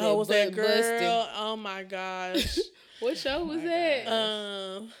decade was that girl? Busting. Oh my gosh, what show was that?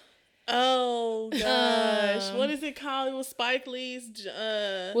 Oh gosh, what is it called? It was Spike Lee's.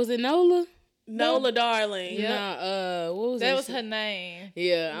 Was it Nola? Nola Darling. Yeah. What was that? Was her name?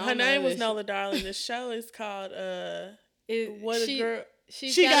 Yeah, her name was Nola Darling. The show is called girl.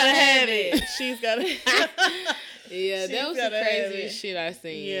 She gotta have it. She's gotta. Yeah, that was the craziest shit I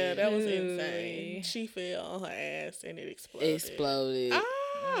seen. Yeah, that was insane. She fell on her ass and it exploded.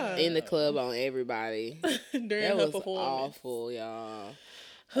 In the club on everybody. During that her was performance. Awful, y'all.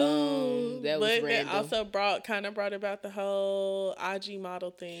 That was random. That also brought about the whole IG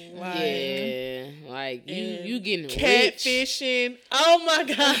model thing. Like, yeah, like you getting catfishing. Oh my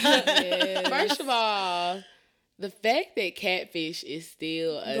god! Yeah. First of all, the fact that catfish is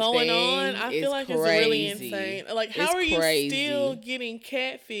still going thing on, I feel like crazy. It's really insane. Like, how are you still getting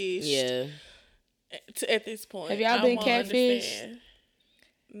catfished? Yeah. At this point, have y'all been catfished?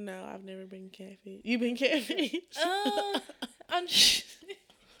 No, I've never been catfished. You been catfished? I'm.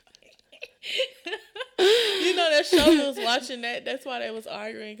 You know that show we was watching that's why they was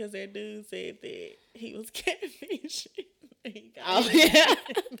arguing because their dude said that he was catfishing. Yeah.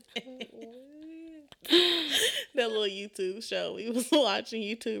 That little YouTube show we was watching,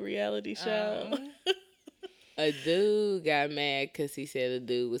 YouTube reality show. A dude got mad because he said a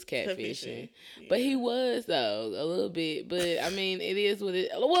dude was catfishing. Yeah. But he was, though, a little bit. But, I mean, it is what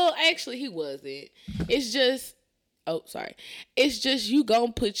it... Well, actually, he wasn't. It's just... Oh, sorry. It's just you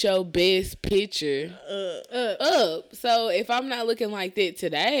gonna put your best picture up. So, if I'm not looking like that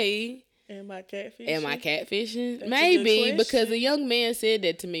today... Am I catfishing? That's maybe, because a young man said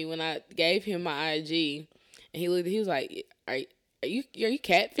that to me when I gave him my IG. And he was like, are you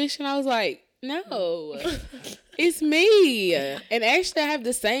catfishing? I was like... No, it's me. And actually, I have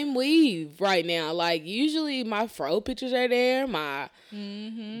the same weave right now. Like, usually my fro pictures are there, my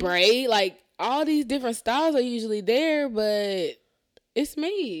braid, like, all these different styles are usually there, but it's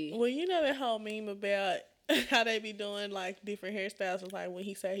me. Well, you know that whole meme about how they be doing, like, different hairstyles, was like when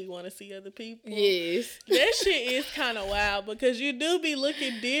he say he want to see other people. Yes. That shit is kind of wild because you do be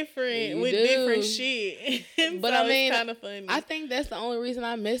looking different with different shit. But, so I mean, it's kind of funny. I think that's the only reason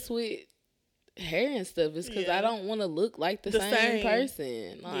I mess with hair and stuff is because I don't want to look like the same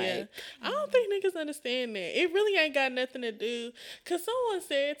person. Like, I don't think niggas understand that. It really ain't got nothing to do. Cause someone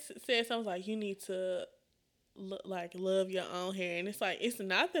said something like, you need to love your own hair, and it's like, it's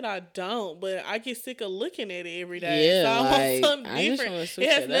not that I don't, but I get sick of looking at it every day. Yeah, so I want something I different. It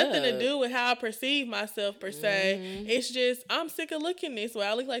has nothing to do with how I perceive myself per se. It's just I'm sick of looking this way.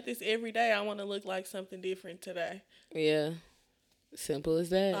 I look like this every day. I want to look like something different today. Yeah. Simple as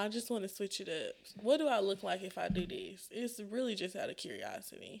that. I just want to switch it up. What do I look like if I do this? It's really just out of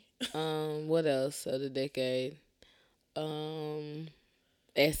curiosity. What else of the decade?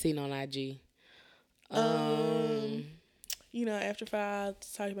 as seen on IG? You know, after 5,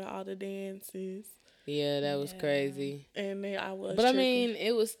 talking about all the dances. Yeah, that was crazy. And then I was. But I mean,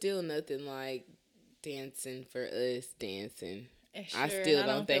 it was still nothing like dancing for us dancing. Sure, I still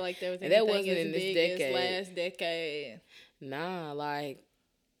don't feel like there was anything that wasn't in this decade. Last decade. Nah, like.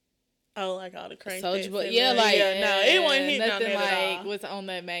 Oh, like all the crank. Soulja Boy, no, it wasn't hitting nothing on that like was on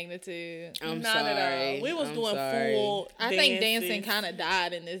that magnitude. I'm not sorry. At all. We was doing full. I think dancing kind of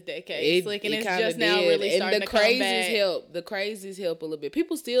died in this decade. And it's just did. now really starting to come back. The crazies help a little bit.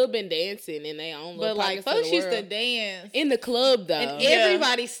 People still been dancing in their own little pockets. But folks used to dance in the club though, and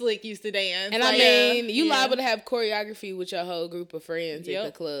everybody slick used to dance. And I mean, you liable to have choreography with your whole group of friends at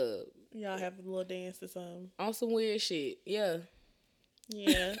the club. Y'all have a little dance or something on some weird shit. Yeah.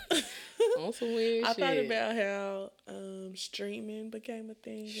 On some weird shit. I thought about how streaming became a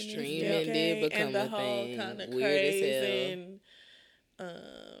thing. Streaming did become a thing. And the whole kind of craze and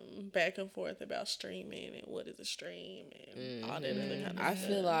back and forth about streaming and what is a stream and all that other kind of stuff. I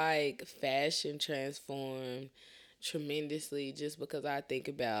feel like fashion transformed tremendously just because I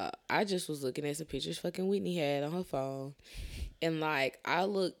just was looking at some pictures fucking Whitney had on her phone. And, like, I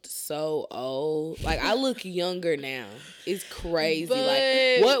looked so old. Like, I look younger now. It's crazy. But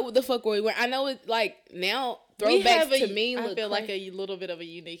like, what the fuck were we wearing? I know it, like, now, throwbacks to me look I feel like a little bit of a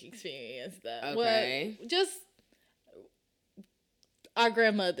unique experience, though. Okay. Well, just our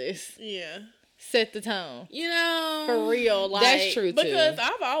grandmothers. Yeah. Set the tone. You know. For real. Like, that's true, too. Because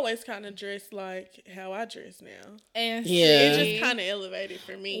I've always kind of dressed like how I dress now. And it just kind of elevated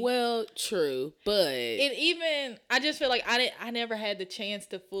for me. Well, true. But. I just feel like I never had the chance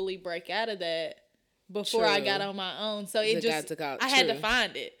to fully break out of that before I got on my own. So I had to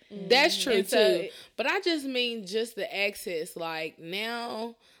find it. That's true, too. But I just mean just the access. Like,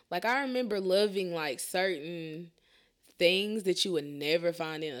 now, like, I remember loving, like, certain things that you would never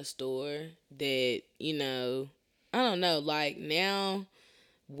find in a store that, you know, I don't know, like now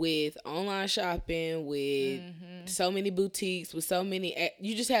with online shopping, with so many boutiques, with so many,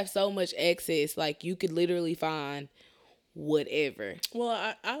 you just have so much access, like you could literally find whatever.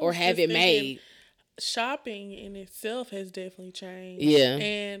 Well, I or have it made. Shopping in itself has definitely changed. Yeah.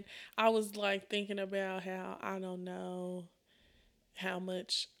 And I was like thinking about how I don't know how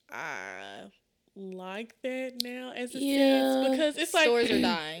much I like that now as a sense, because it's like stores are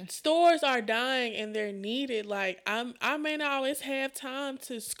dying. Stores are dying and they're needed. Like I may not always have time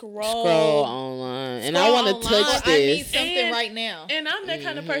to scroll online, and I want to touch this. I need something right now, and I'm that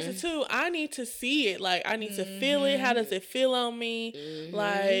kind of person too. I need to see it. Like I need to feel it. How does it feel on me?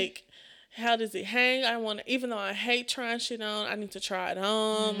 Like how does it hang? I want to, even though I hate trying shit on, I need to try it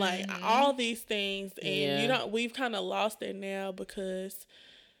on. Like all these things, and we've kind of lost it now because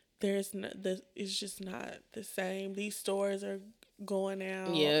it's just not the same. These stores are going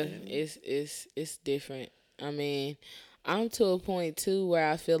out. Yeah, it's different. I mean, I'm to a point too where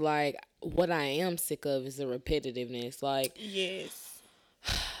I feel like what I am sick of is the repetitiveness. Like, yes,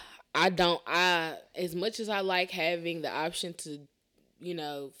 as much as I like having the option to, you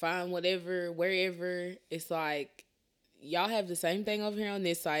know, find whatever, wherever, it's like, y'all have the same thing over here on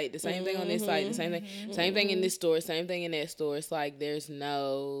this site, the same thing on this site, the same thing in this store, same thing in that store. It's like there's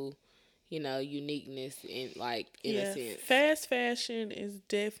no, you know, uniqueness in a sense. Fast fashion is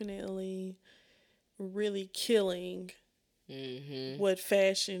definitely really killing what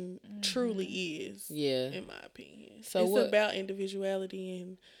fashion truly is. Yeah, in my opinion. So it's about individuality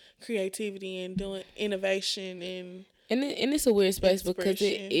and creativity and doing innovation and it's a weird space because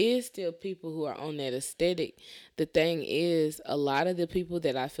it is still people who are on that aesthetic. The thing is, a lot of the people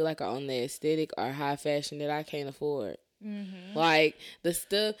that I feel like are on that aesthetic are high fashion that I can't afford. Like the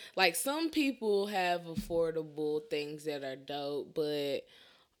stuff, like some people have affordable things that are dope, but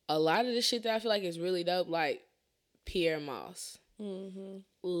a lot of the shit that I feel like is really dope, like Pierre Moss,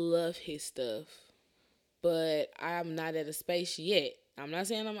 love his stuff, but I'm not at a space yet. I'm not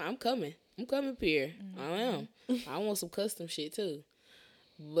saying I'm coming. I'm coming, Pierre. I am. I want some custom shit too.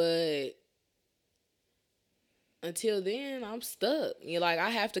 But until then, I'm stuck. You know, like I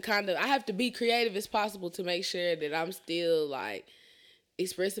have to be creative as possible to make sure that I'm still like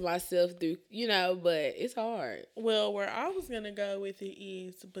expressing myself through, you know, but it's hard. Well, where I was going to go with it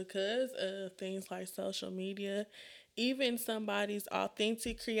is because of things like social media, even somebody's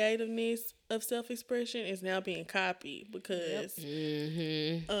authentic creativeness of self-expression is now being copied because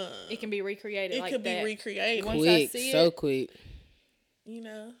it can be recreated. It could be recreated. Once I see it, so quick. You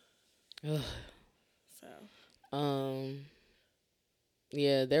know.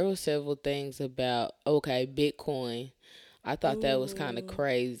 Yeah, there were several things about Bitcoin. I thought that was kind of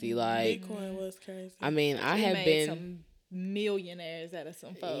crazy. Like Bitcoin was crazy. I mean, I have been some millionaires out of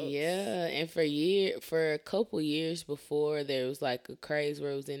some folks. Yeah, and for a couple years before there was like a craze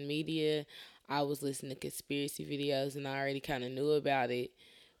where it was in media, I was listening to conspiracy videos and I already kind of knew about it.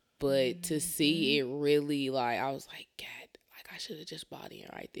 But to see it really, like, I was like, God, like, I should have just bought in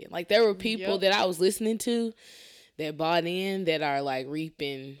right then. Like, there were people that I was listening to that bought in that are, like,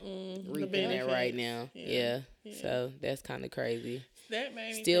 reaping that right now. Yeah. So, that's kind of crazy. That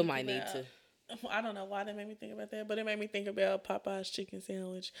made me Still might need to. I don't know why that made me think about that, but it made me think about Popeye's chicken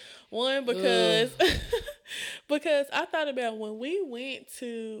sandwich. One, because because I thought about when we went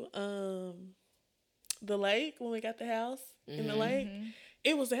to the lake, when we got the house in the lake.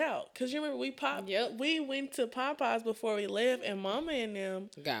 It was out. Because you remember we went to Popeyes before we left and Mama and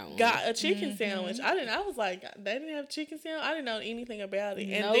them got a chicken sandwich. I was like, they didn't have chicken sandwich? I didn't know anything about it.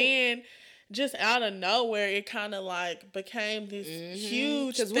 Nope. And then just out of nowhere, it kind of like became this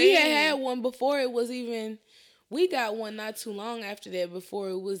huge thing. Because we had one before it was even, we got one not too long after that before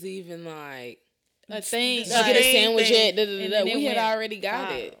it was even like a thing. You get a sandwich at, we had already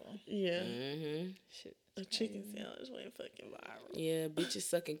got it. Yeah. A chicken sandwich went fucking viral. Yeah, bitches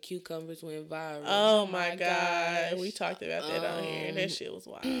sucking cucumbers went viral. Oh my God. We talked about that on here. And that shit was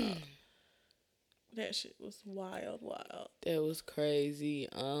wild. That shit was wild. That was crazy.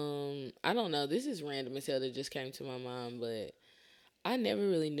 I don't know. This is random as hell that just came to my mind, but I never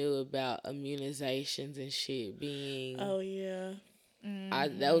really knew about immunizations and shit being. Oh yeah.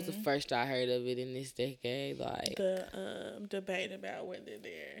 That was the first I heard of it in this decade. Like the debate about whether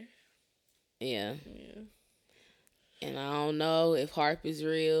they're. Yeah. And I don't know if HARP is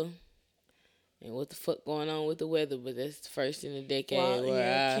real and what the fuck going on with the weather, but that's the first in a decade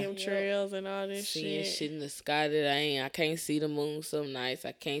where chemtrails and all this seeing shit in the sky that I can't see the moon some nights.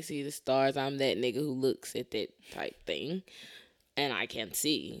 I can't see the stars. I'm that nigga who looks at that type thing. And I can't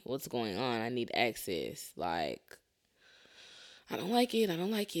see what's going on. I need access. Like, I don't like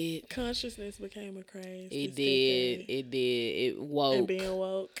it. Consciousness became a craze. It did. It woke. And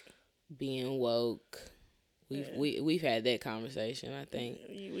being woke. We've had that conversation, I think.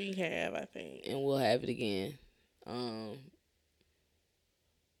 We have, I think. And we'll have it again.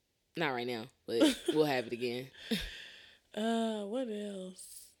 Not right now, but we'll have it again. What else?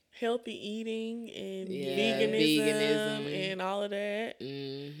 Healthy eating and veganism and all of that.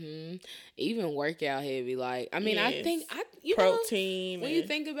 Even workout heavy. Like, I mean, I think protein. When you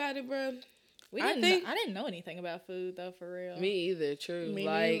think about it, bro. I didn't know anything about food though, for real. Me either, true.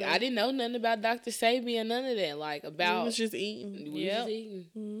 I didn't know nothing about Dr. Sabi and none of that. Like, about. We was just eating. We was just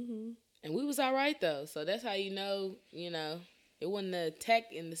eating. And we was all right though. So that's how you know, it wasn't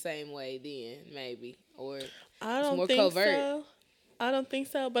attacked in the same way then, maybe. Or I don't more think covert. So. I don't think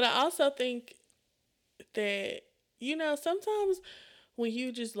so. But I also think that, sometimes when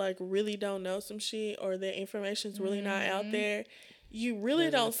you just like really don't know some shit or that information's really not out there, you really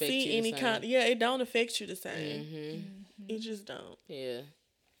don't see any kind. Yeah, it don't affect you the same. It just don't.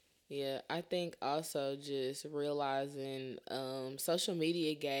 Yeah. I think also just realizing social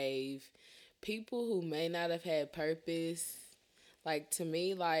media gave people who may not have had purpose, like to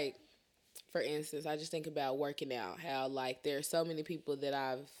me, like for instance, I just think about working out. How like there are so many people that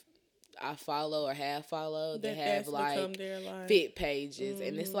I follow or have followed that have like fit pages,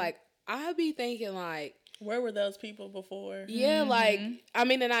 and it's like I be thinking like. Where were those people before? Yeah, like, I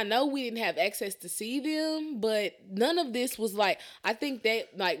mean, and I know we didn't have access to see them, but none of this was like, I think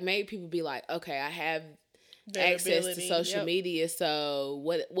that, like, made people be like, okay, I have access to social media, so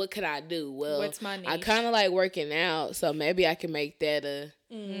what could I do? Well, what's my niche? I kind of like working out, so maybe I can make that a,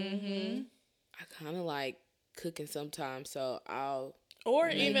 I kind of like cooking sometimes, so I'll or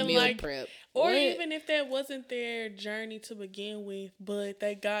even like prep. Or even if that wasn't their journey to begin with, but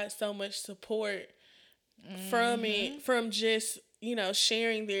they got so much support from it, from just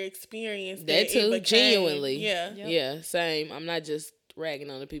sharing their experience. That too, genuinely. Yeah, same. I'm not just ragging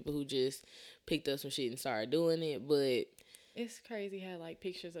on the people who just picked up some shit and started doing it, but it's crazy how like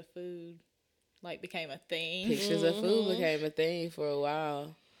pictures of food like became a thing. Pictures of food became a thing for a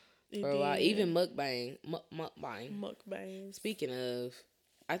while. Even mukbang. Speaking of,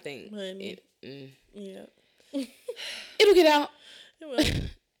 I think yeah, it'll get out. It will.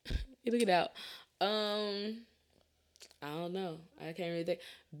 It'll get out. I don't know. I can't really think.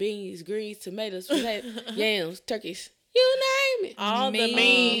 Beans, greens, tomatoes, yams, turkeys. You name it. All the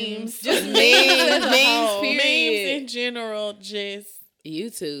memes. Just memes, period. Memes in general, just.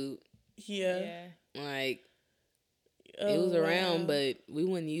 YouTube. Yeah. Like, it was around, but we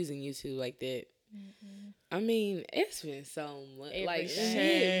wasn't using YouTube like that. I mean, it's been so much. Like,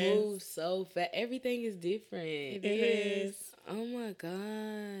 shit moves so fast. Everything is different. It is. Oh, my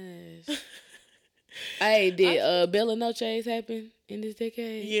gosh. Hey, did Bella Noches happen in this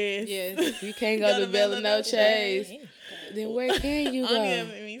decade? Yes. You can't go to Bella Noches. Then where can you go? Anya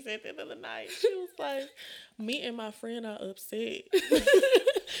and me said that the other night. She was like, me and my friend are upset.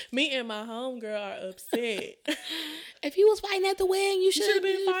 Me and my homegirl are upset. If you was fighting at the wedding, you should have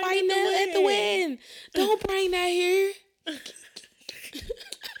been fighting at the wedding. Don't bring that here.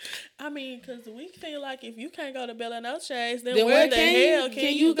 I mean, because we feel like if you can't go to Bella Noches, then where the hell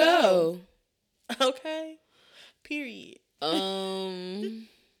can you go? Okay. Period.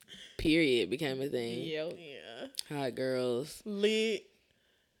 Period became a thing. Yep. Yeah. Hot girls. Lit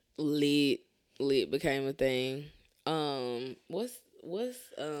became a thing. What's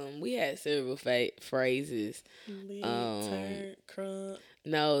we had several phrases. Lit, turn, crunk.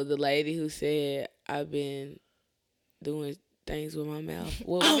 No, the lady who said, I've been doing things with my mouth.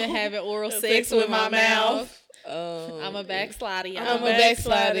 Well, I've been having oral sex with my mouth. I'm a backslider, y'all. I'm a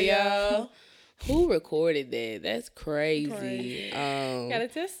backslider, y'all. Who recorded that? That's crazy. Got a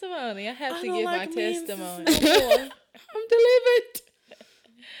testimony. I have to give my testimony. I'm delivered.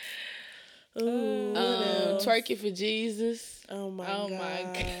 Ooh, Twerking for Jesus. Oh my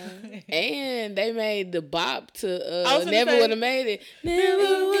god. And they made the bop to Never Would Have Made It.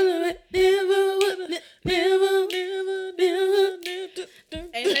 Never would have, never.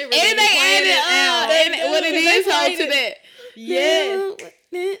 And they added what it is home to that. Yeah.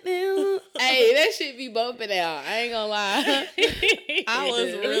 Hey, that shit be bumping out. I ain't gonna lie. I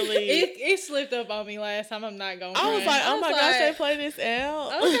was really. It slipped up on me last time. I'm not gonna. I was like, oh my gosh, they play this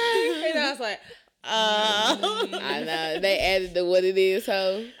out. Okay. And I was like, I know they added the what it is,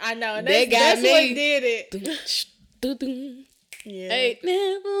 ho. I know, and they got that's me. what did it. Yeah. Hey,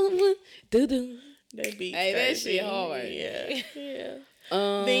 They beat. Hey, that shit hard. Yeah.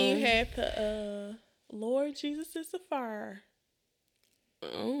 Then you had the Lord Jesus is a fire. I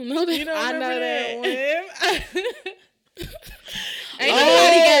don't know that. You don't I remember know that one. Ain't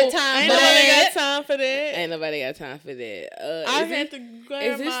nobody got time for that. Ain't nobody got time for that. I had to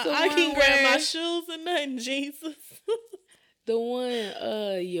grab I can grab my shoes and nothing, Jesus. The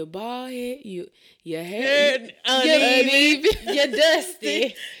one, your bald head, your hair uneven. You're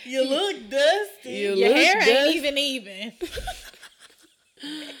dusty. You look dusty. Your hair ain't even.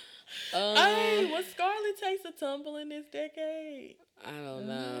 Hey, was Scarlett takes a tumble in this decade? I don't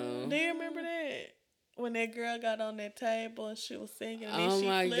know. Do you remember that? When that girl got on that table and she was singing and oh then she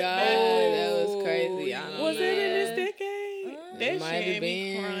my flipped god, backwards. that was crazy. I don't know. Was it in this decade? That might shit have had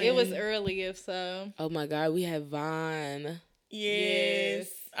me been. crying. It was early, if so. Oh my god, we had Vine.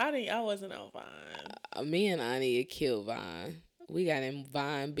 Yes. I wasn't on Vine. Me and Ani had killed Vine. We got in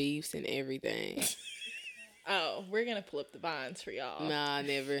Vine beefs and everything. Oh, we're gonna pull up the Vines for y'all. Nah,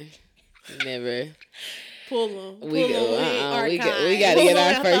 never. Pull them. We got to get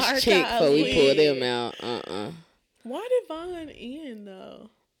our first check before we pull them out. Why did Vine end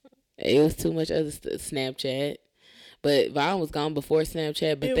though? It was too much other Snapchat, but Vine was gone before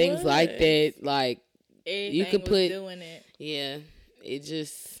Snapchat. But things like that, like everything you could put doing it. Yeah, it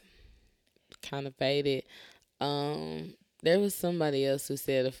just kind of faded. There was somebody else who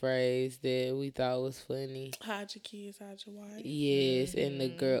said a phrase that we thought was funny. Hide your kids, hide your wife. Yes, and the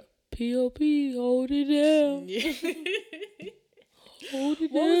girl, P.O.P., hold it down. Hold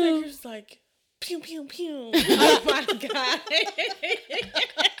it down. What was that? Just like, pew, pew, pew. Oh my god.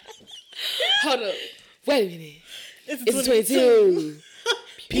 Hold up. Wait a minute. It's 22.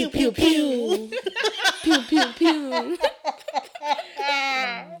 Pew, pew, pew. Pew, pew, pew.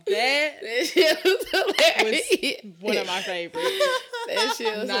 That shit was hilarious. One of my favorites. That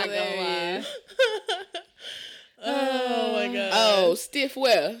shit was Not hilarious. gonna lie. Oh my god. Oh, stiff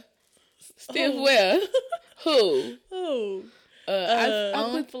where? Stiff where? Who? Who?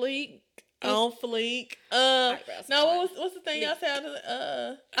 On fleek. On fleek. No, what's the thing y'all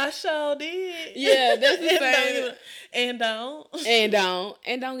said? I sure did. Yeah, that's the same. And don't.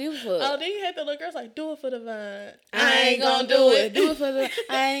 And don't give a fuck. Oh, then you had the little girls like, do it for the Vine. I ain't gonna do it. Do it for the.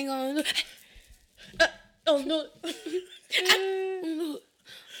 I ain't gonna do it. Oh no.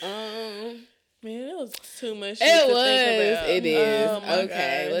 Man, it was too much shit to think about. It is. Oh my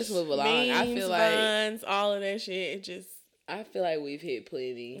okay, gosh. let's move along. Memes, I feel like Vines, all of that shit. It just. I feel like we've hit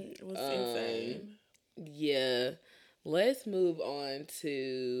plenty. It was insane. Yeah. Let's move on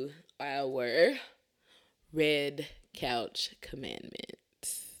to our red couch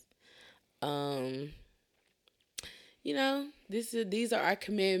commandments. These are our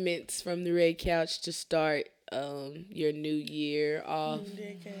commandments from the red couch to start your new year off.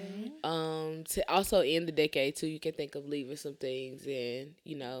 Decade. To also end the decade too. You can think of leaving some things and,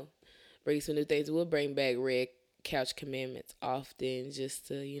 bring some new things. We'll bring back red couch commandments often just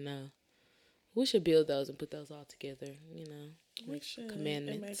to, We should build those and put those all together. We should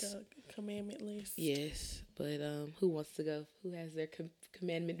commandments. And make a commandment list. Yes, but who wants to go? Who has their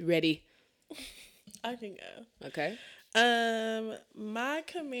commandment ready? I can go. Okay. My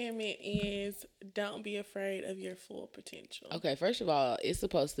commandment is don't be afraid of your full potential. Okay, first of all, it's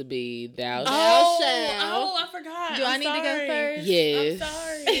supposed to be thou shalt. Oh, I forgot. Do I need to go first? Yes. I'm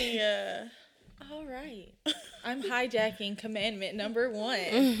sorry. All right. I'm hijacking commandment number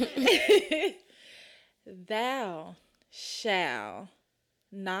 1. Thou shalt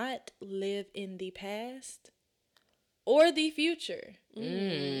not live in the past or the future.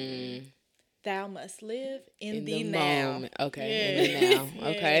 Thou must live in the now. Moment. Okay, in the now.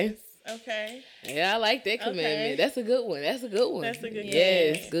 Okay. Okay. Yeah, I like that commandment. That's a good one. That's a good one. That's a good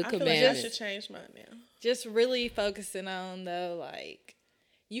Yes, good I commandment. feel like I should change mine now. Just really focusing on, though, like,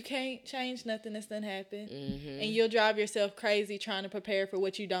 you can't change nothing that's done happen. And you'll drive yourself crazy trying to prepare for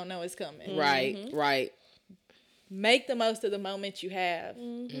what you don't know is coming. Right. Make the most of the moment you have.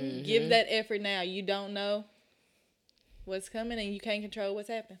 Give that effort now. You don't know what's coming and you can't control what's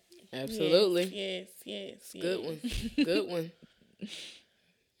happening. Absolutely. Yes. Good one. Good one.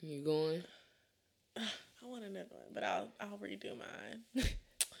 You going? I want another one, but I'll redo mine.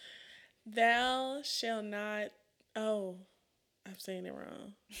 Thou shall not. Oh, I'm saying it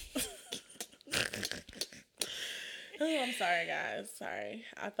wrong. Oh, I'm sorry, guys. Sorry.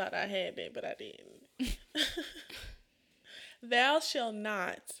 I thought I had it, but I didn't. Thou shall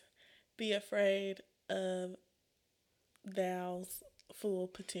not be afraid of thou's full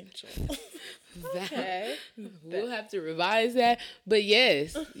potential. Okay. We'll have to revise that. But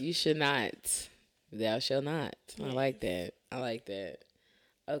yes, you should not. Thou shall not. I like that.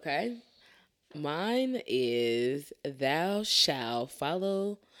 Okay. Mine is thou shalt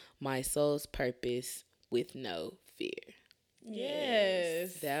follow my soul's purpose with no fear.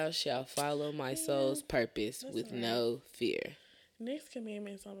 Yes. Thou shalt follow my soul's purpose with no fear. Next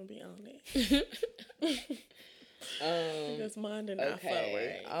commandments, I'm gonna be on it. Because mine did not fall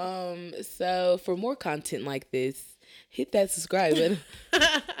right. So for more content like this, hit that subscribe button.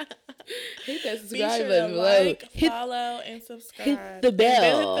 Hit that subscribe button below. Like, follow, and subscribe. Hit the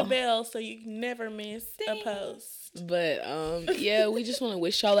bell. Hit the bell so you never miss a post. But yeah, we just want to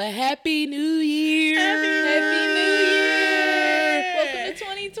wish y'all a happy New Year. Happy New Year. Welcome to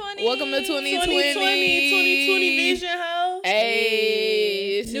 2020. Welcome to 2020. 2020 vision, ho.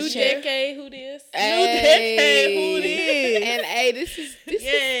 Hey, New decade. Who this? Decade. Who this? And hey, this is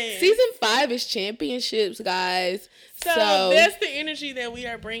season 5 is championships, guys. So that's the energy that we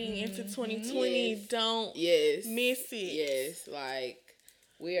are bringing into 2020. Yes. Don't miss it. Yes, like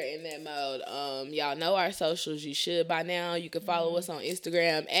we are in that mode. Y'all know our socials. You should by now. You can follow us on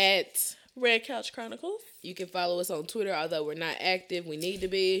Instagram at Red Couch Chronicles. You can follow us on Twitter, although we're not active. We need to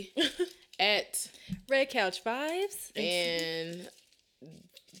be at Red Couch Vibes. And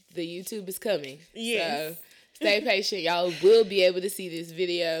the YouTube is coming. Yes. So stay patient. Y'all will be able to see this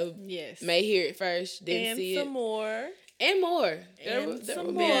video. Yes. May hear it first, then and see some it. more. And more. There some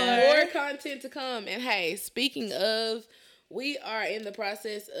will be more. more content to come. And hey, speaking of, we are in the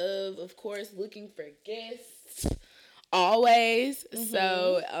process of course, looking for guests. Always.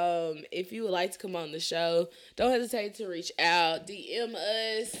 So, if you would like to come on the show, don't hesitate to reach out, DM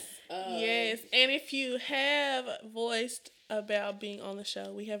us. Yes, and if you have voiced about being on the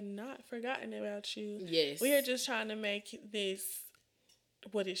show, we have not forgotten about you. Yes. We are just trying to make this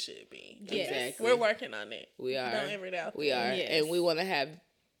what it should be. Yes. Exactly. We're working on it. We are. Don't ever doubt We are. Yes. And we want to have,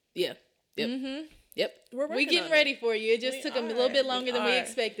 Yep. Yep. We getting ready for you. It just took a little bit longer than we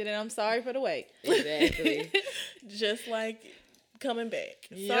expected, and I'm sorry for the wait. Exactly. Just like coming back.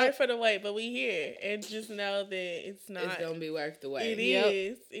 Yep. Sorry for the wait, but we here. And just know that it's not. It's going to be worth the wait. It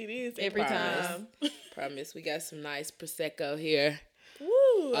is. It is. Every time. Promise. We got some nice Prosecco here.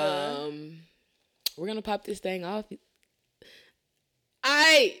 Woo. We're going to pop this thing off.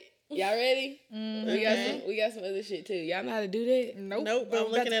 Alright. Y'all ready? We got some other shit too. Y'all know how to do that? Nope. But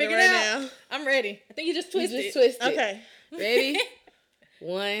I'm looking at it right now. I'm ready. I think you just twisted. You just twist it. Okay. Ready?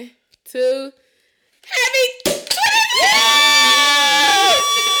 1, 2. Happy!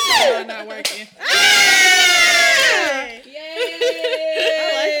 No, not working. Yay! I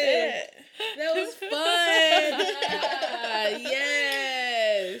like that. That was fun.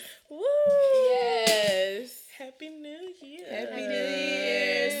 Yes. Woo! Yes. Happy New Year. Happy New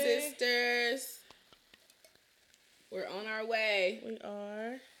Year, sisters. We're on our way. We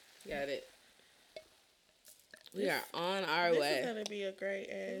are. Got it. We are on our This way. is going to be a great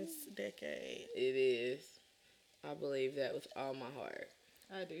ass decade. It is. I believe that with all my heart.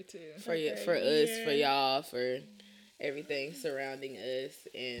 I do too. For you, for us, for y'all, for everything surrounding us,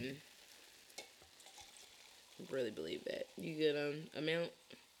 and really believe that. You good on amount?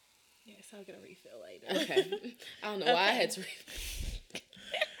 Yes, I'll get a refill later. Okay. I don't know why I had to refill.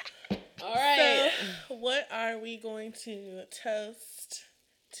 All right. So, what are we going to toast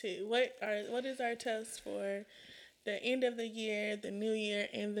to? What is our toast for the end of the year, the new year,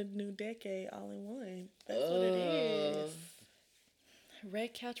 and the new decade all in one? That's what it is.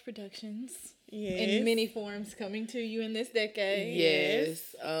 Red Couch Productions. Yes. In many forms coming to you in this decade.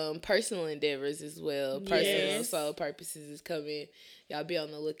 Yes. Personal endeavors as well. Personal soul purposes is coming. Y'all be on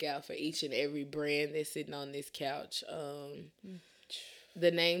the lookout for each and every brand that's sitting on this couch. The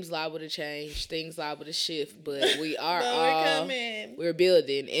names liable to change, things liable to shift, but we are we're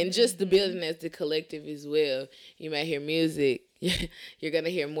building. And just the building as the collective as well. You might hear music. You're gonna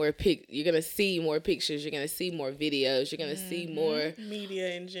hear more you're gonna see more pictures, you're gonna see more videos, you're gonna see more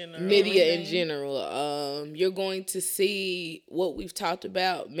media in general. You're going to see what we've talked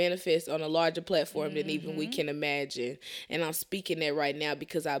about manifest on a larger platform than even we can imagine. And I'm speaking that right now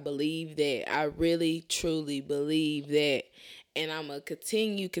because I believe that. I really truly believe that. And I'm going to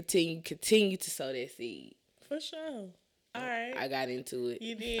continue to sow that seed. For sure. All right. I got into it.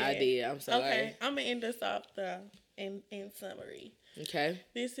 You did. I did. I'm sorry. Okay. I'm going to end us off in summary. Okay.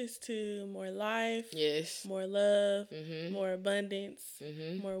 This is to more life. Yes. More love. More abundance.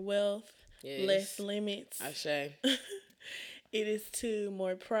 More wealth. Yes. Less limits. I say. It is to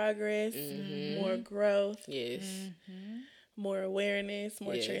more progress. More growth. Yes. More awareness,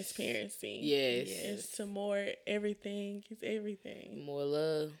 more transparency. Yes. It's to more everything is everything. More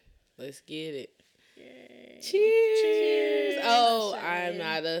love. Let's get it. Yay. Cheers. Oh, I am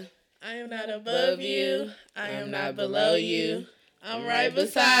not above you. I am not below you. I'm right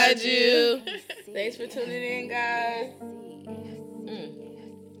beside you. Thanks for tuning in, guys.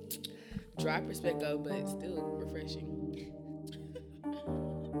 Dry perspective, but still refreshing.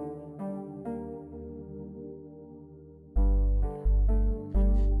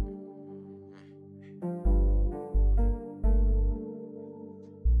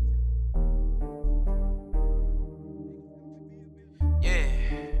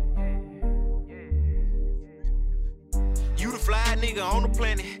 On the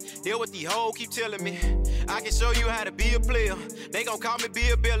planet, that's what the hoe keep telling me. I can show you how to be a player. They gon' call me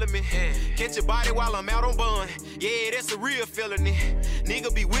Bill Bellamy. Catch your body while I'm out on bun. Yeah, that's a real felony.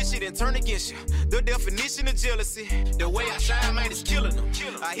 Nigga be with you and turn against you. The definition of jealousy. The way I shine, man, is killing them.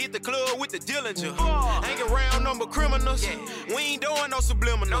 I hit the club with the Dillinger. Hang around number criminals. We ain't doing no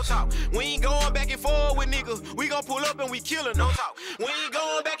subliminals. We ain't going back and forth with niggas. We gon' pull up and we killing them. We ain't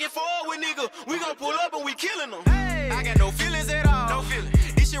going back and forth with niggas. We gon' pull up and we killing them. I got no feelings at all. No feelings.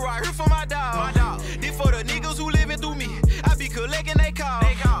 This shit right here for my dog. This for the niggas who living through me. I be collecting they call.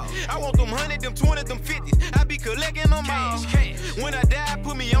 I want them 100, them 20, them 50s. I be collecting them all. When I die,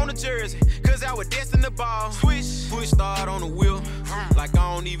 put me on the jersey. Cause I was destined to ball. Push start on the wheel. Like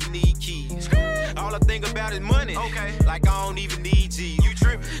I don't even need keys. All I think about is money. Like I don't even need G's. You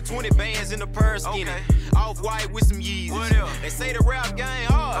trippin'. 20 bands in the purse skinny. Off-white with some Yeezys. They say the rap game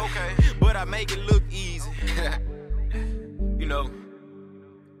hard. But I make it look easy. You know,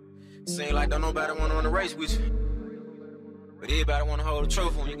 seem like don't nobody wanna run a race with you. But everybody wanna hold a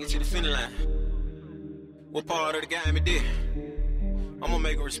trophy when you get to the finish line. What part of the game it did? I'ma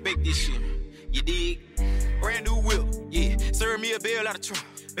make her respect this shit. You dig? Brand new whip, yeah. Serve me a bill out of trunk.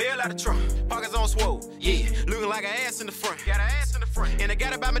 Pockets on swole, yeah. Looking like an ass in the front. Got an ass in the front. And I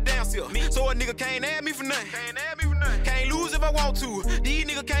got it by my damn self. So a nigga can't add me for nothing. Can't lose if I want to. These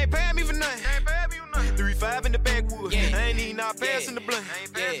niggas can't pay me for nothing. 3-5 in the backwood. I ain't even not passing the blunt.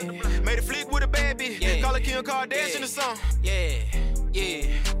 Made a flick with a bad bitch. Call her Kim Kardashian or something.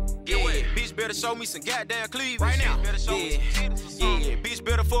 Bitch better show me some goddamn cleavage. Right now. Bitch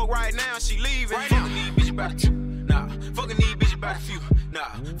better fuck right now. She leaving. Right now. Fucking these bitches by the two. Nah. Fucking these bitches by the few.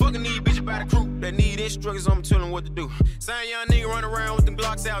 Nah. Fucking these bitches by the crew. That need instructions, I'ma tell them what to do. Same young nigga run around with them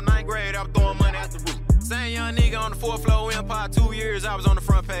Glocks out 9th grade. I was throwing money out the roof. Same young nigga on the 4th floor Empire. 2 years I was on the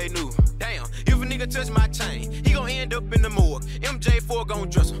front page news. Damn. If a nigga touch my chain, he gon' end up in the morgue. MJ4 gon'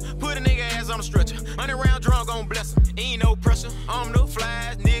 dress him. Put a nigga ass on a stretcher. 100 round drum gon' bless him. Ain't no pressure. I'm the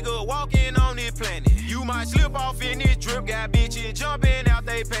flies nigga walking on this planet. You might slip off in this drip. Got bitches jumping out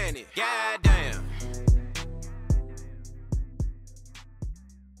they panic. Goddamn.